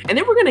sponsors, and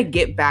then we're going to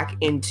get back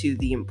into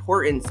the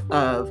importance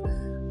of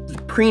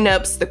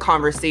prenups, the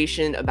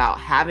conversation about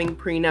having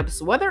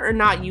prenups, whether or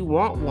not you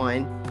want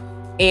one,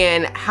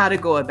 and how to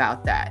go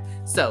about that.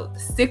 So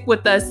stick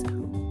with us.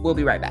 We'll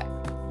be right back.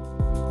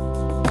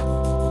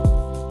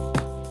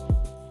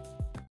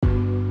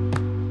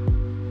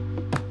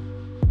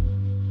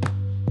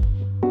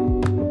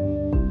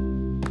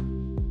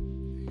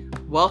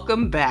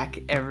 Welcome back,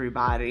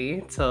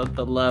 everybody, to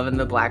the Love and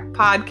the Black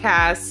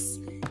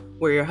podcast.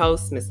 We're your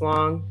hosts, Miss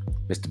Long,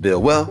 Mr.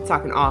 Bill Well,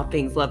 talking all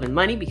things love and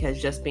money,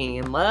 because just being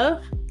in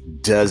love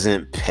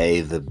doesn't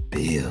pay the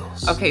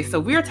bills. Okay, so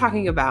we're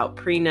talking about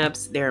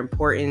prenups, their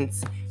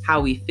importance,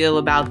 how we feel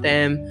about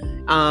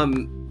them.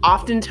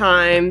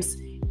 Oftentimes,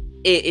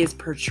 it is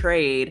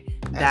portrayed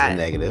as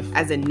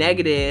a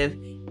negative,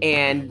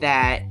 and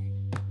that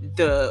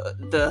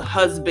the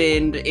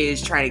husband is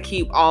trying to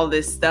keep all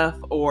this stuff,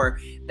 or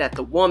that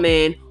the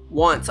woman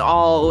wants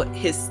all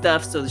his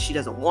stuff so that she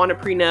doesn't want a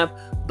prenup.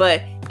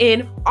 But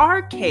in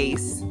our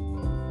case,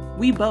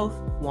 we both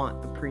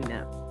want the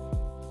prenup.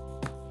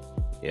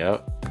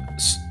 Yep.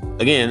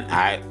 Again,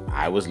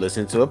 I was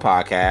listening to a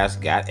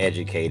podcast, got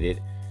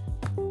educated.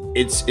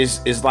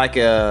 It's like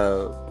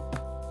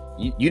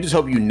you just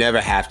hope you never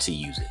have to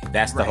use it.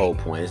 That's the whole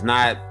point. It's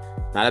not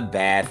a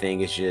bad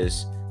thing. It's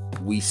just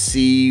we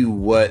see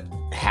what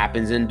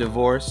happens in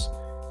divorce,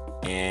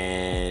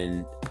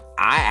 and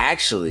I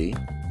actually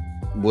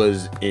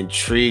was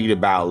intrigued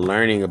about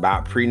learning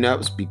about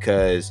prenups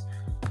because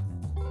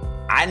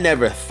I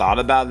never thought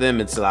about them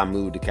until I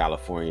moved to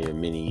California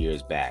many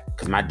years back.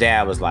 Because my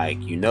dad was like,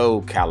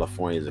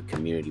 California is a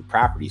community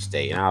property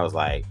state. And I was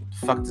like, what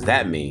the fuck does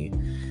that mean?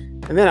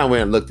 And then I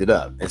went and looked it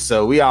up. And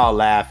so we all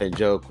laugh and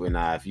joke when,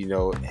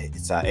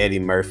 it's Eddie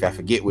Murphy. I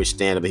forget which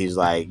stand-up, but he's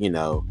like,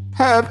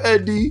 have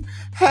Eddie,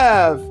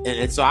 have.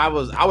 And so I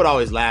would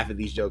always laugh at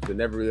these jokes, but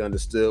never really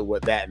understood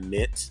what that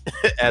meant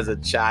as a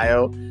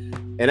child.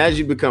 And as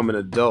you become an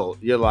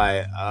adult, you're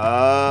like,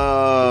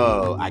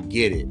 oh, I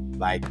get it.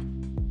 Like,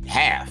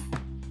 half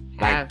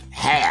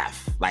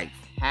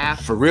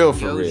for real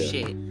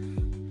shit.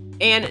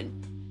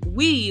 And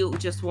we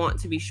just want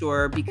to be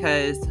sure,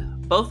 because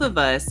both of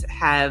us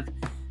have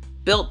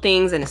built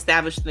things and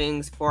established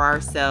things for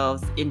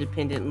ourselves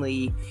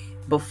independently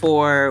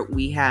before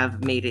we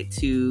have made it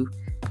to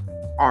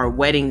our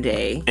wedding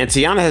day. And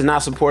Tiana has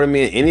not supported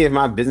me in any of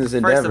my business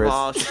endeavors. First of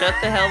all, shut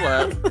the hell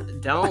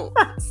up. Don't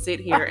sit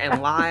here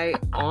and lie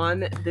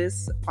on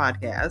this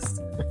podcast.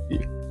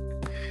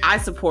 I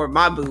support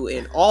my boo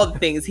in all the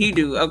things he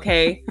do,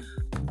 okay?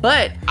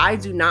 But I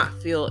do not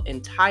feel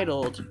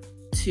entitled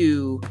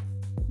to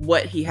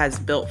what he has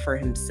built for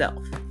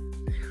himself.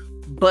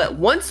 But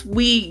once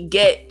we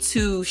get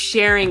to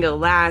sharing a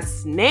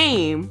last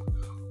name,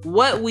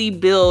 what we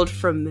build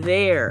from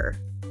there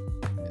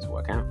is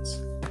what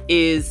counts.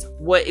 Is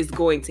what is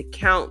going to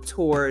count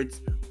towards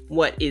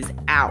what is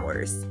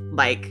ours,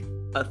 like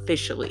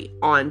officially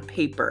on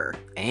paper.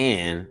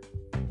 And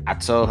I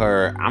told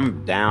her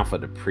I'm down for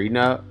the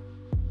prenup,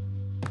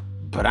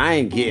 but I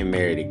ain't getting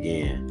married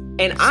again.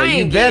 And so I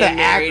ain't getting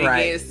married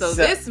again. So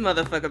this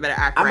motherfucker better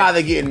act right. I'm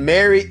either getting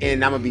married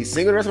and I'm gonna be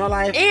single the rest of my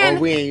life, or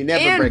we ain't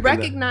never breaking up. And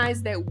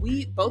recognize that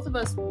both of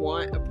us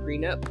want a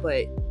prenup,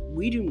 but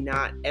we do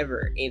not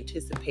ever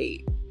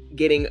anticipate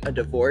getting a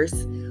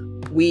divorce.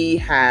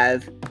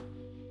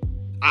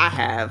 I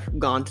have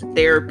gone to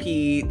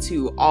therapy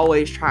to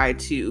always try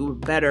to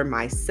better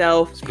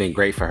myself. It's been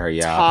great for her,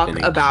 y'all. Talk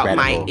about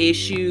my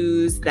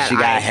issues that she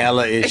got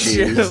hella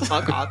issues.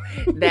 Fuck off.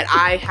 That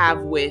I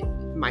have with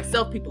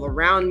myself, people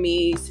around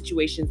me,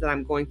 situations that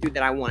I'm going through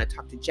that I want to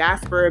talk to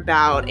Jasper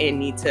about and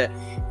need to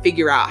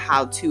figure out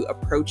how to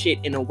approach it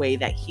in a way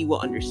that he will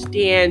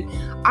understand.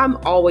 I'm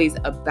always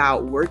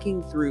about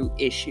working through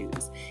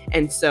issues.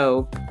 And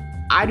so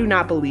I do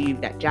not believe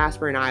that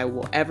Jasper and I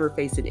will ever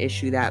face an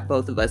issue that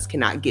both of us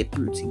cannot get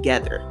through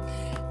together.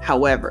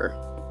 However,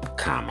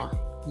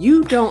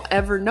 you don't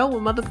ever know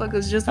when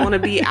motherfuckers just want to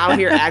be out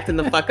here acting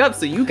the fuck up.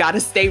 So you got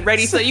to stay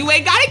ready. So you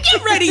ain't got to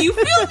get ready. You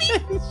feel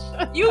me?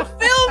 You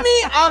feel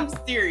me? I'm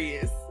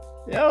serious.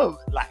 Yo,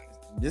 like,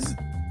 this is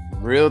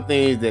real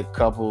things that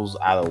couples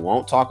either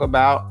won't talk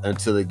about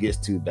until it gets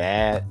too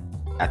bad.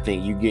 I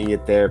think you getting your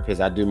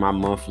therapist. I do my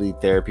monthly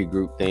therapy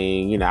group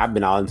thing. I've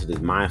been all into this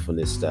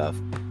mindfulness stuff.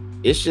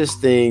 It's just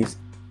things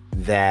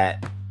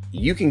that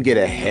you can get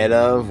ahead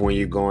of when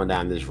you're going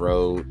down this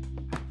road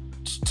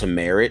to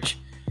marriage.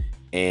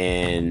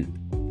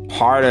 And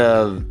part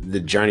of the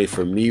journey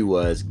for me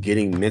was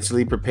getting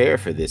mentally prepared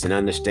for this and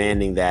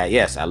understanding that,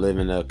 yes, I live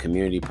in a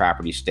community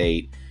property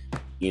state,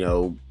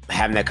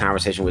 having that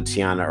conversation with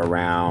Tiana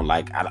around,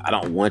 like, I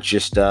don't want your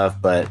stuff,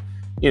 but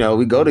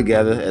we go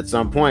together at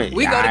some point.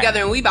 We go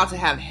together and we about to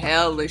have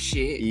hella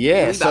shit.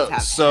 Yeah.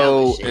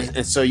 So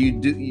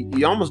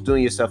you almost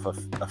doing yourself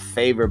a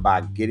favor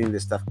by getting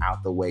this stuff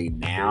out the way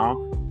now,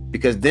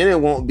 because then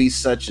it won't be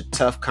such a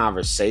tough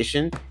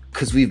conversation,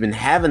 because we've been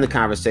having the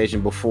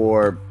conversation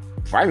before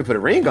I even put a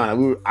ring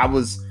on it. I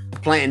was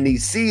planting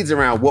these seeds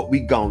around what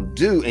we gonna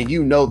do, and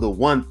the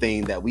one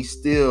thing that we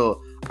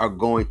still are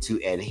going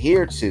to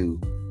adhere to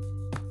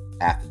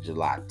after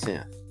July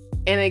 10th.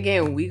 And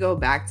again, we go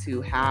back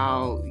to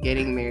how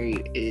getting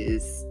married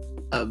is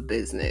a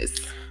business.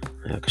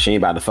 Cause she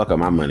ain't about to fuck up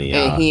my money,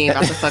 y'all. And he ain't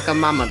about to fuck up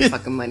my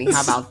motherfucking money.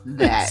 How about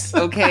that?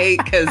 Okay?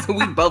 Because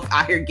we both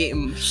out here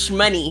getting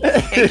shmoney.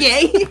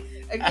 Okay?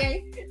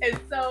 Okay? And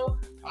so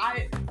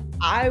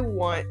I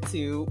want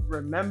to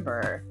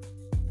remember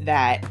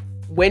that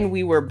when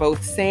we were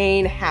both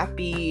sane,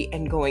 happy,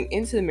 and going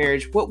into the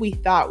marriage, what we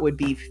thought would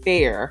be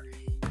fair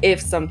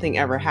if something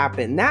ever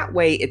happened. That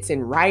way it's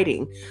in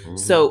writing. Mm-hmm.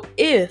 So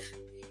if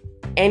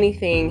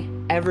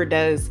anything ever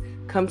does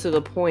come to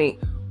the point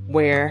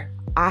where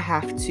I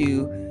have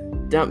to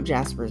dump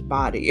Jasper's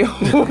body.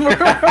 This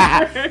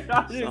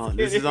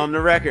is on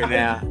the record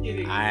now.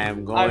 I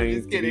am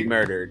going to be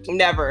murdered.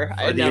 Never.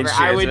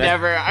 I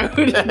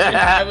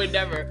would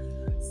never.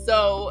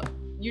 So,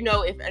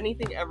 if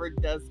anything ever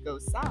does go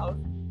south,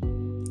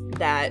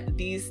 that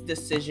these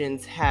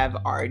decisions have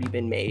already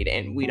been made,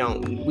 and we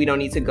don't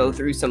need to go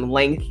through some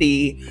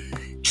lengthy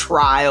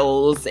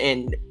trials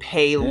and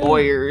pay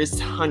lawyers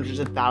hundreds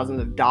of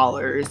thousands of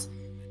dollars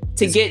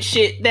to get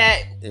shit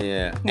that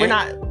we're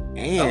not.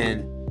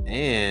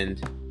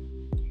 And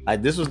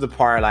like, this was the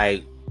part,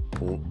 like,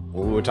 when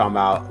we were talking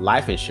about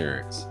life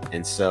insurance.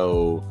 And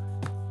so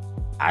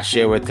I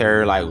shared with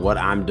her like what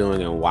I'm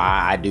doing and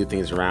why I do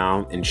things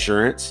around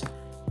insurance.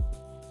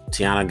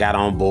 Tiana got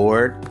on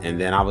board, and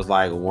then I was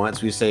like,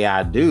 once we say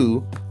I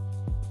do,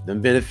 the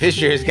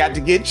beneficiaries got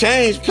to get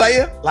changed,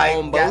 player. Like,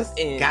 on both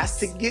ends. Got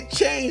to get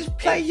changed,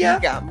 player.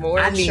 You got more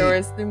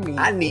insurance than me.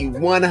 I need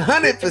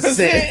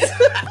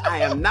 100%. I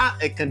am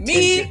not a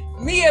contingent.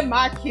 Me and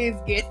my kids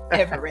get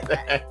everything.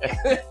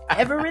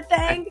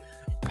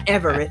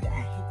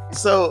 everything.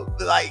 So,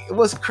 like,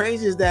 what's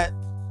crazy is that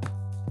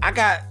I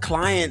got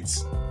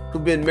clients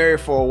who've been married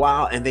for a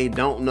while and they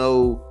don't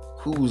know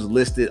who's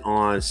listed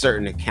on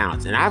certain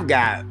accounts. And I've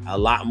got a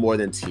lot more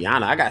than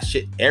Tiana. I got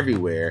shit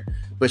everywhere,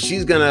 but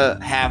she's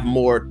gonna have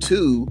more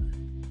too.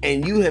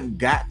 And you have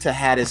got to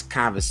have this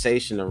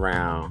conversation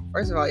around.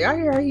 First of all, y'all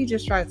hear he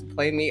just tried to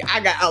play me.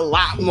 I got a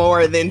lot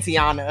more than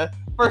Tiana.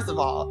 First of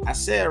all. I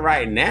said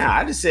right now.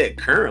 I just said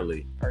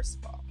currently. First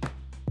of all.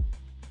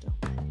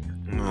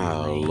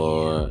 Oh,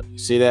 Lord.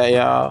 See that,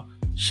 y'all?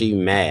 She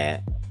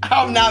mad.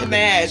 I'm not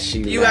mad.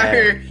 You out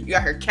mad.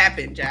 here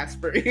capping,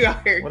 Jasper. You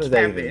out here what does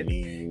capping. That even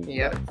mean?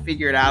 Yeah,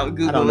 figure it out.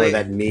 Google it. I don't know what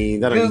that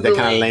means. I don't use that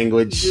kind of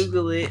language.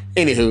 Google it.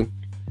 Anywho,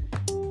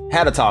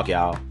 had a talk,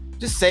 y'all.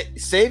 Just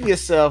save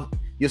yourself.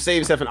 You'll save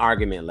yourself an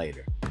argument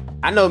later.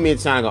 I know me and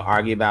Tiana gonna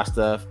argue about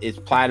stuff. It's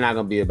probably not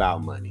gonna be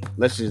about money.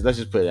 Let's just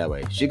put it that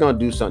way. She's gonna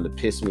do something to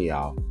piss me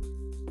off,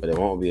 but it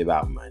won't be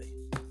about money.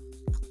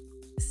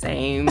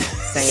 Same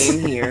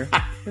here.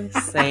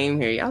 Same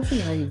here. Y'all see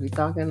how you be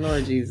talking?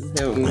 Lord Jesus,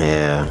 help me.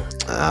 Yeah.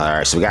 All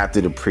right. So we got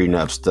through the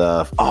prenup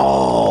stuff. Oh,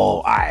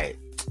 all right.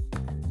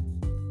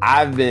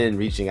 I've been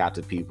reaching out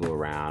to people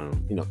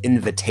around,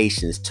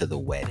 invitations to the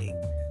wedding.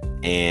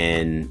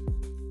 And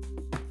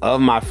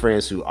of my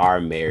friends who are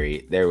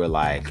married, they were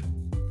like,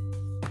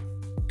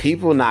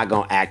 people not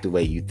going to act the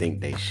way you think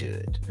they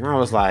should. And I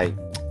was like,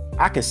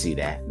 I can see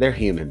that. They're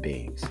human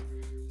beings.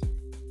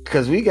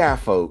 Because we got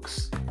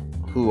folks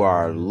who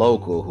are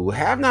local who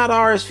have not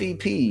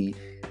RSVP'd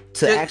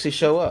to actually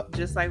show up.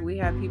 Just like we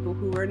have people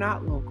who are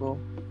not local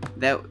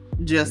that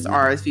just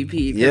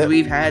RSVP'd, because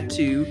we've had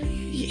to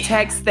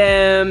text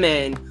them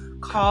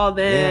and call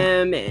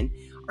them and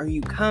are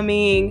you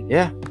coming?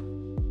 Yeah.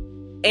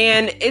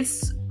 And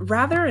it's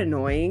rather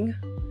annoying.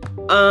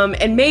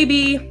 And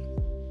maybe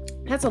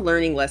that's a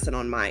learning lesson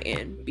on my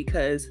end,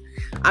 because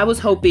I was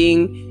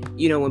hoping,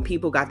 when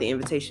people got the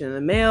invitation in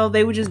the mail,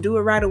 they would just do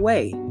it right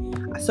away.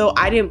 So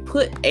I didn't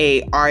put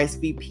a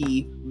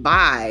RSVP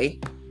by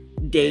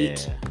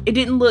date. Yeah. It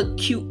didn't look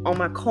cute on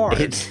my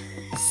card.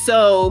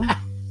 So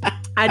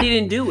I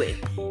didn't do it.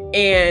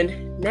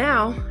 And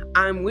now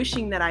I'm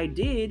wishing that I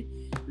did.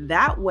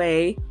 That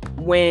way,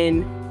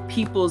 when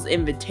people's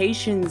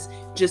invitations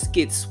just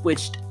get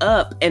switched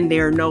up and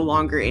they're no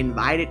longer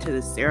invited to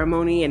the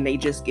ceremony and they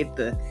just get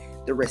the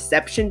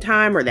reception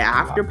time or the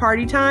after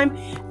party time,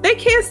 they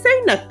can't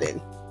say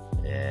nothing.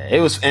 Yeah, it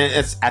was, and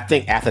it's, I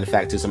think after the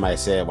fact too, somebody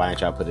said, why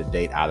didn't y'all put a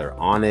date either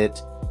on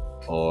it,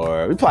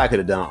 or we probably could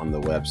have done it on the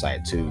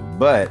website too.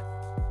 But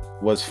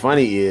what's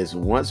funny is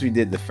once we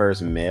did the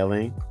first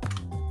mailing,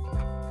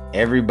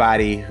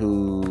 everybody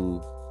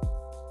who,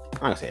 I'm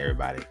not gonna say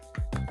everybody,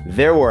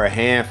 there were a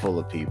handful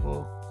of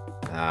people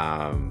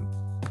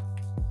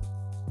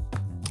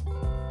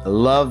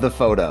love the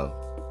photo.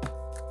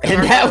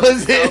 And that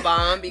was so it.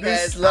 Bomb,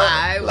 because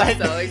I was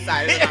so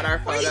excited about our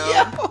photo.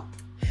 Yo,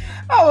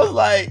 I was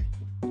like,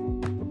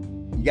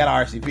 you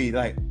got RSVP.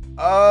 Like,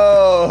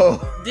 oh.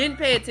 Didn't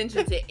pay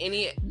attention to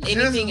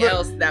anything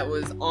else that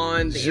was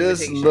on the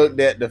just invitation. Looked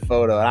at the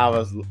photo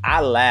and I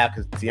laughed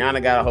because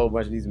Tiana got a whole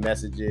bunch of these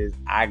messages.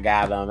 I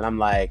got them and I'm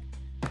like,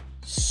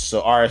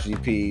 so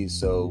RSVP,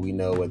 so we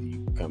know whether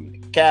you come to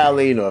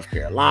Cali, North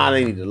Carolina,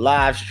 you need to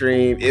live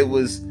stream. It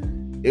was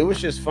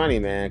just funny,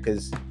 man,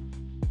 because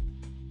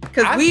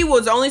we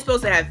was only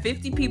supposed to have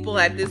 50 people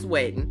at this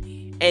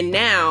wedding, and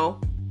now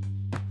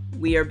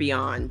we are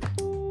beyond.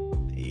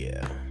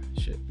 Yeah,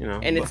 shit,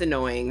 And it's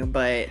annoying,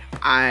 but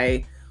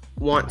I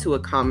want to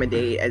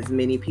accommodate as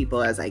many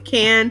people as I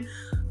can.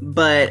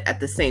 But at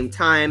the same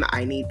time,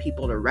 I need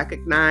people to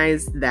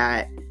recognize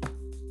that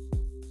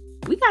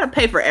we gotta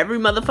pay for every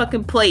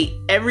motherfucking plate,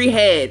 every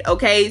head.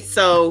 Okay,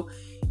 so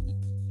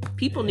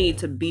people need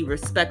to be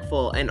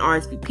respectful and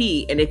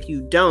RSVP. And if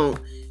you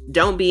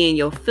don't be in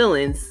your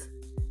feelings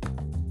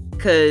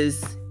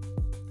because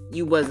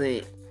you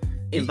wasn't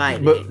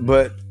invited.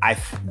 But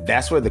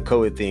that's where the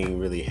COVID thing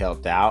really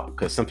helped out,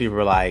 because some people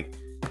were like,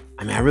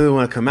 I mean, I really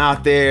want to come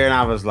out there, and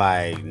I was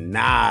like,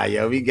 nah,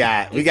 yo, we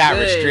got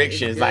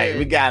restrictions, like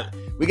we got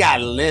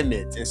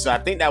limits, and so I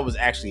think that was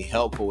actually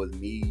helpful with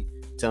me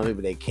telling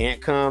people they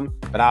can't come,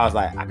 but I was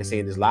like, I can see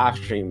in this live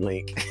stream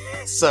link,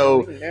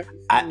 so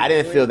I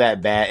didn't feel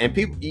that bad. And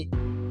people,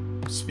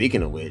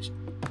 speaking of which,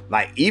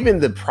 like even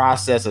the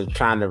process of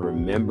trying to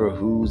remember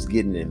who's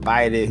getting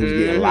invited, who's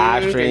getting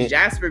live streamed,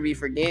 Jasper be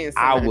forgetting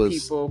some of the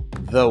people.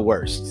 The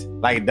worst.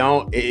 Like,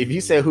 if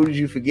you say who did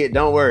you forget,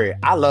 don't worry,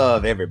 I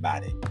love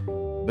everybody,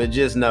 but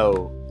just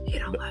know he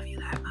don't love you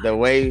that much.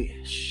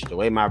 The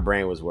way my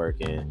brain was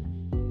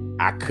working,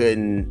 I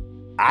couldn't.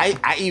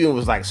 I even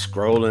was like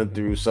scrolling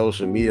through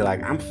social media,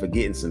 like I'm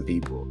forgetting some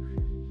people,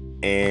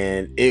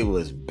 and it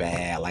was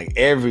bad. Like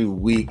every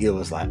week, it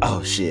was like,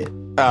 oh shit,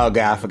 oh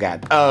god, I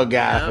forgot. Oh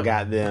god, I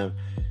forgot them.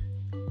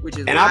 Which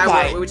is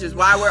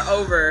why we're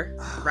over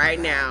right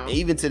now.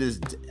 Even to this,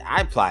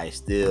 I probably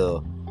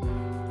still.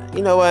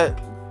 You know what?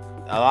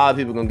 A lot of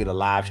people gonna get a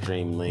live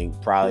stream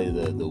link probably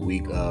the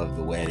week of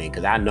the wedding,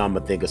 because I know I'm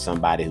gonna think of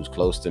somebody who's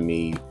close to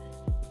me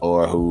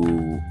or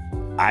who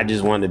I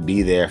just want to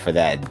be there for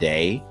that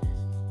day.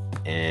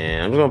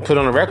 And I'm just gonna put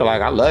on the record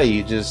like I love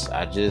you.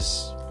 I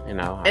just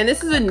And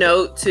this is a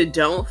note to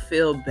don't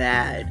feel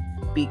bad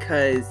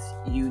because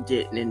you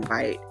didn't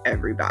invite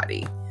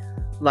everybody.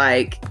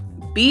 Like,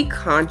 be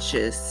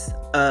conscious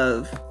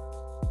of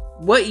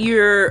what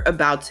you're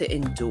about to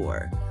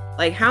endure.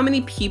 Like, how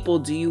many people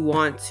do you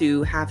want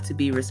to have to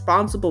be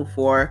responsible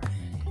for?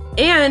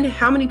 And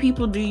how many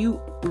people do you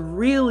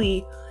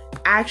really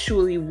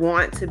actually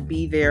want to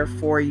be there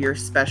for your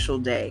special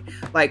day?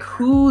 Like,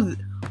 who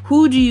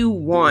do you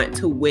want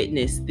to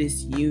witness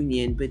this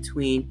union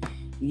between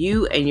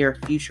you and your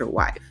future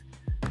wife?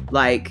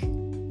 Like,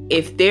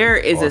 if there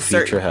is a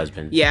certain future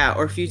husband. Yeah,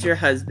 or future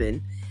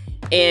husband.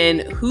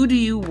 And who do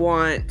you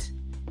want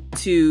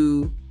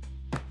to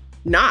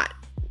not?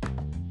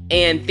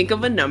 And think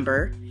of a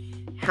number.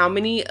 How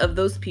many of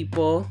those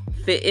people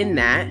fit in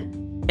that?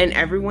 And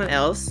everyone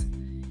else,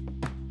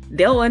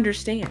 they'll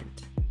understand.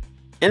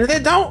 And if they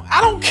don't,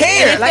 I don't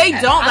care. And if they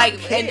don't,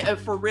 and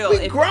for real,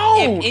 if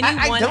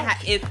anyone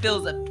it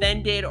feels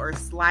offended or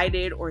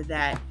slighted, or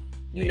that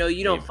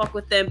you don't fuck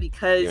with them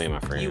because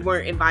you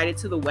weren't invited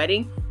to the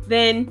wedding,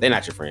 then they're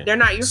not your friend. They're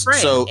not your friend.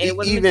 So and it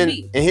wasn't meant to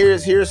be. And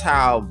here's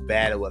how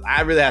bad it was.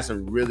 I really had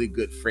some really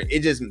good friends.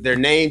 It just their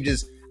name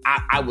just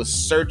I was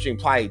searching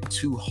probably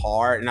too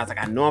hard, and I was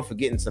like, I know I'm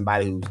forgetting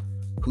somebody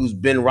who's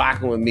been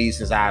rocking with me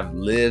since I've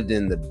lived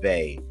in the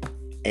Bay.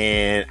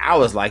 And I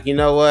was like, you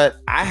know what?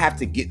 I have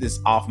to get this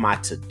off my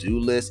to-do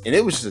list. And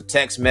it was just a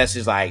text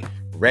message like,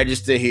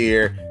 register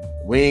here.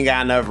 We ain't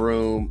got enough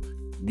room.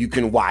 You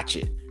can watch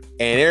it.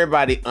 And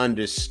everybody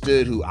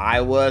understood who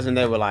I was. And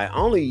they were like,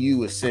 only you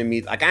would send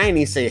me. Like, I ain't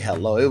even say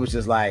hello. It was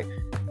just like,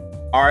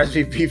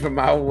 RSVP for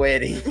my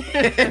wedding.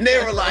 And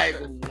they were like,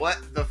 what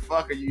the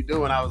fuck are you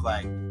doing? I was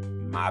like,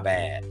 my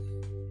bad.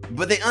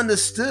 But they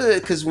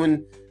understood, because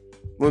when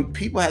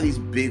people have these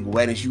big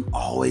weddings, you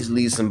always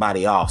leave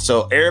somebody off.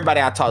 So everybody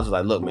I talked to was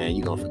like, look, man,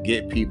 you're going to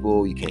forget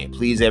people. You can't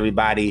please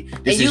everybody.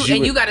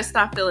 You got to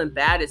stop feeling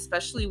bad,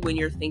 especially when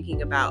you're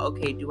thinking about,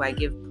 okay, do I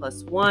give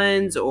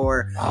 +1s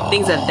or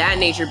things of that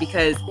nature?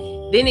 Because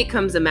then it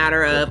comes a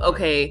matter of,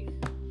 okay,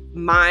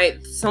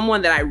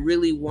 someone that I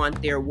really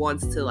want there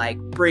wants to like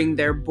bring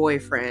their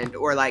boyfriend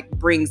or like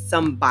bring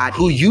somebody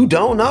who you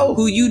don't know,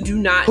 who you do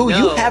not know, who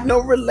you have no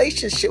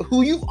relationship,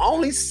 who you've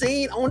only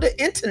seen on the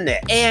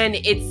internet. And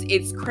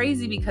it's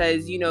crazy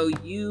because you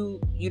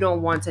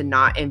don't want to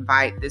not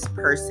invite this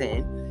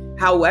person.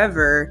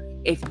 However,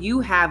 if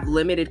you have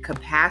limited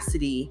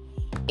capacity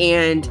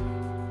and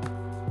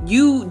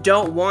you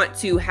don't want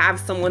to have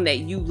someone that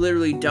you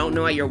literally don't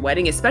know at your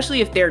wedding,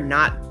 especially if they're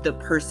not the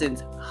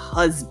person's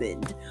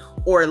husband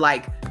or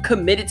like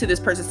committed to this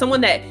person,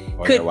 someone that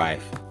their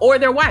wife,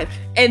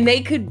 and they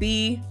could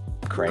be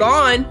crazy.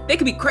 Gone, they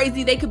could be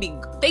crazy, they could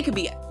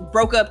be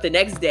broke up the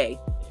next day.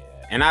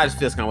 And I just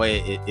feel some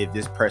way if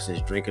this person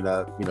is drinking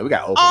up, we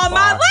got open all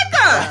bar, my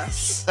liquor,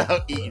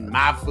 so eating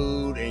my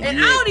food, and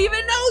I don't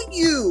even know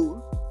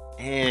you,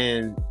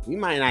 and we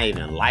might not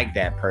even like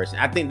that person.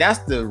 I think that's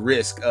the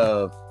risk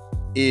of,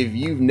 if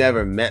you've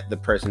never met the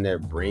person they're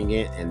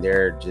bringing and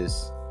they're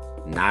just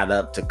not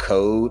up to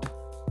code,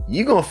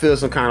 you're going to feel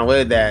some kind of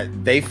way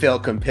that they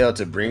felt compelled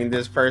to bring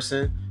this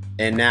person.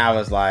 And now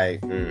it's like,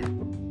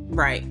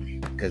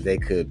 right. Because they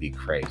could be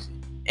crazy.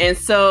 And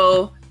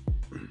so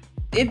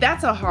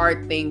that's a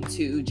hard thing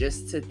to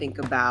think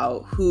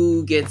about,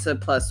 who gets a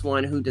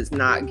 +1, who does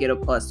not get a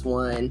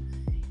 +1,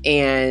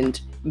 and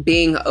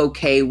being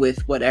okay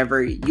with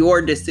whatever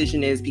your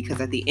decision is, because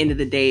at the end of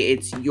the day,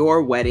 it's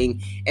your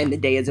wedding and the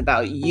day is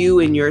about you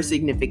and your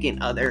significant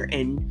other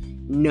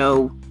and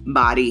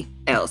nobody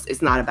else.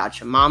 It's not about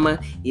your mama,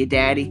 your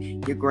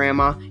daddy, your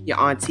grandma, your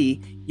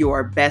auntie,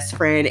 your best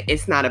friend.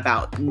 It's not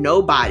about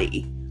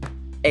nobody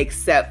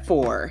except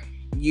for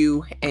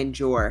you and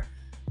your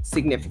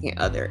significant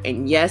other.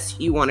 And yes,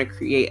 you want to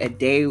create a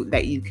day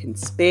that you can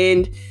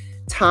spend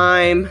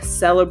time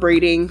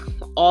celebrating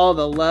all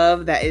the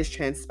love that is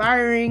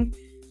transpiring,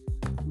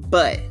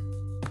 but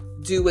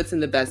do what's in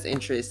the best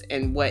interest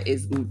and what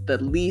is the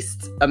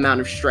least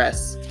amount of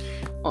stress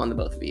on the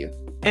both of you.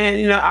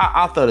 And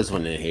I'll throw this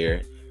one in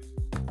here.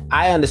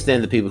 I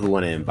understand the people who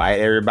want to invite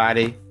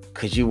everybody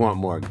because you want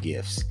more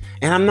gifts.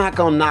 And I'm not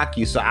going to knock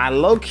you. So I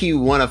low-key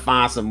want to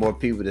find some more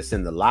people to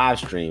send the live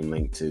stream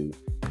link to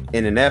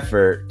in an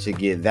effort to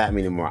get that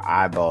many more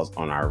eyeballs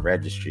on our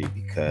registry,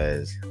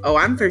 because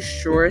I'm for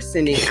sure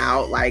sending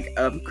out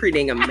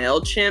creating a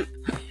MailChimp,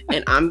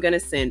 and I'm going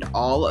to send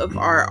all of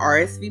our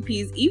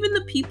RSVPs, even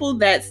the people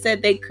that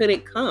said they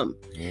couldn't come.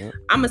 Yeah.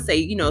 I'm going to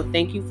say,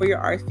 thank you for your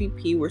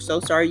RSVP. We're so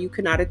sorry you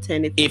could not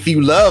attend. If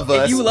you love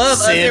us,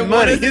 send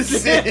money.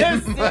 Send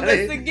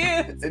us a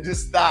gift. And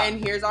just stop.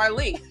 And here's our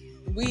link.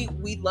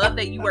 We love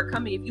that you are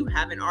coming. If you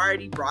haven't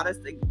already bought us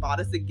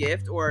a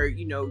gift or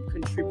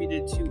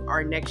contributed to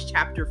our next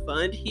chapter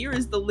fund, here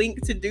is the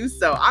link to do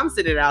so. I'm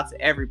sending it out to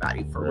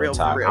everybody for real.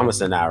 I'm gonna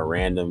send out a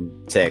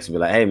random text and be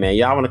like, hey man,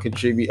 y'all want to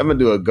contribute? I'm gonna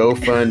do a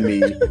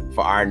GoFundMe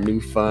for our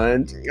new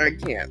fund. I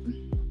can't.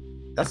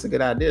 That's a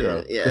good idea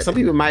though. Yeah. Because some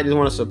people might just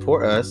want to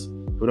support us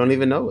who don't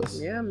even know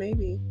us. Yeah,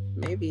 maybe.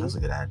 That's a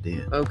good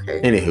idea.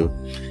 Okay.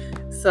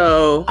 Anywho.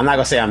 So I'm not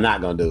gonna say I'm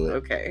not gonna do it.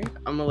 Okay,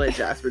 I'm gonna let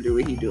Jasper do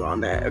what he do on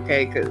that.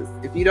 Okay, because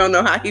if you don't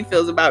know how he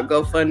feels about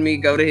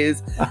GoFundMe, go to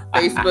his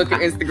Facebook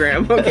and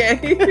Instagram.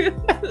 Okay.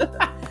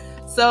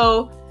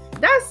 So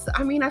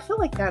I feel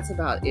like that's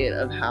about it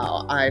of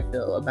how I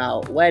feel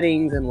about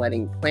weddings and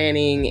wedding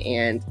planning.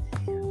 And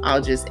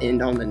I'll just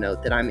end on the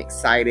note that I'm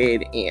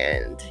excited.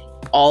 And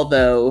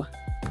although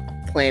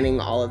planning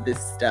all of this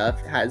stuff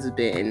has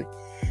been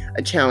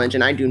a challenge,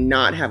 and I do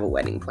not have a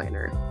wedding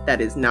planner. That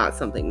is not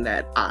something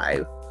that I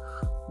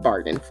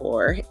bargained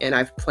for. And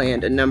I've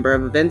planned a number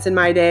of events in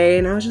my day,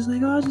 and I was just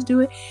like, I'll just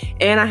do it.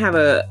 And I have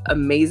an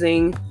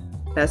amazing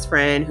best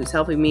friend who's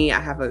helping me.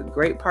 I have a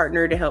great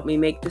partner to help me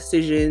make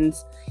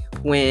decisions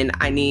when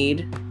I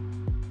need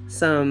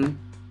some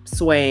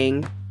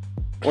swaying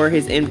or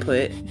his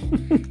input.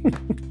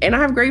 And I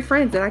have great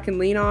friends that I can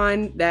lean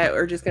on that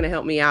are just going to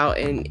help me out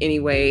in any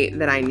way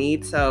that I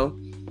need. So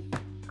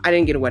I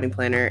didn't get a wedding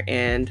planner,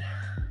 and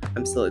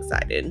I'm still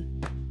excited.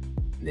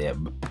 Yeah.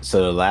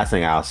 So the last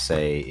thing I'll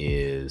say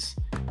is,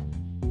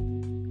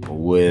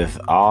 with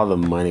all the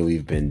money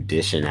we've been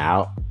dishing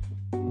out,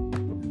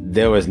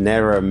 there was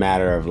never a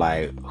matter of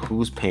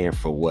who's paying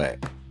for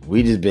what.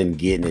 We just been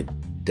getting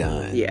it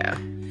done. Yeah.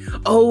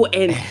 Oh,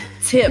 and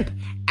tip,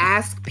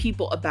 ask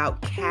people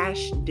about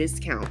cash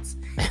discounts.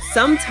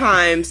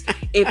 Sometimes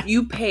if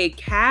you pay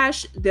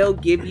cash, they'll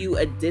give you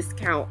a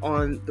discount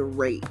on the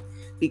rate,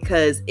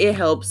 because it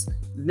helps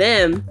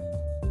them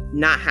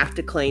not have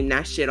to claim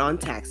that shit on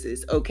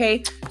taxes,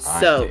 okay?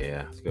 So,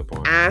 yeah, that's a good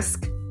point.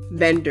 Ask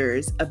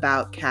vendors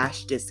about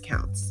cash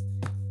discounts.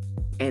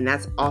 And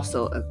that's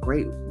also a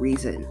great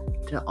reason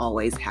to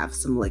always have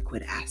some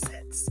liquid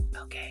assets,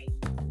 okay?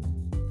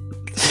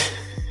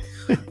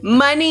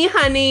 Money,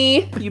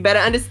 honey. You better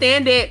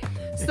understand it.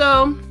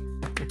 So,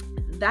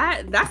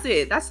 that's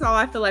it. That's all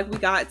I feel like we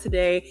got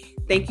today.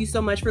 Thank you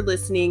so much for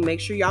listening. Make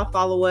sure y'all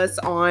follow us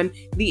on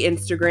the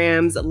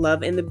Instagrams,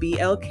 Love and the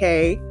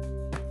BLK.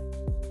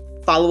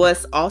 Follow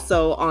us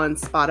also on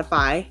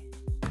Spotify,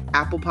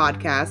 Apple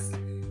Podcasts,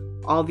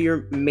 all of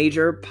your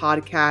major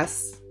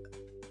podcast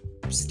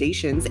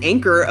stations.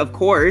 Anchor, of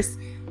course,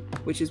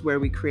 which is where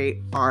we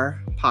create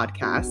our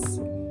podcasts.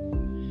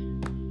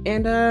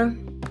 And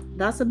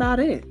that's about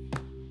it.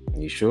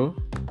 You sure?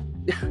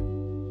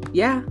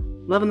 Yeah.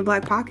 Love and the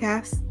Black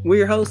Podcast. We're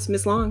your hosts,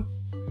 Miss Long.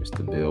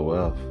 Mr. Bill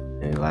Wealth.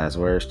 Any last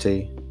words,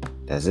 T?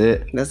 That's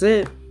it. That's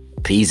it.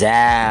 Peace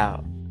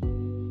out.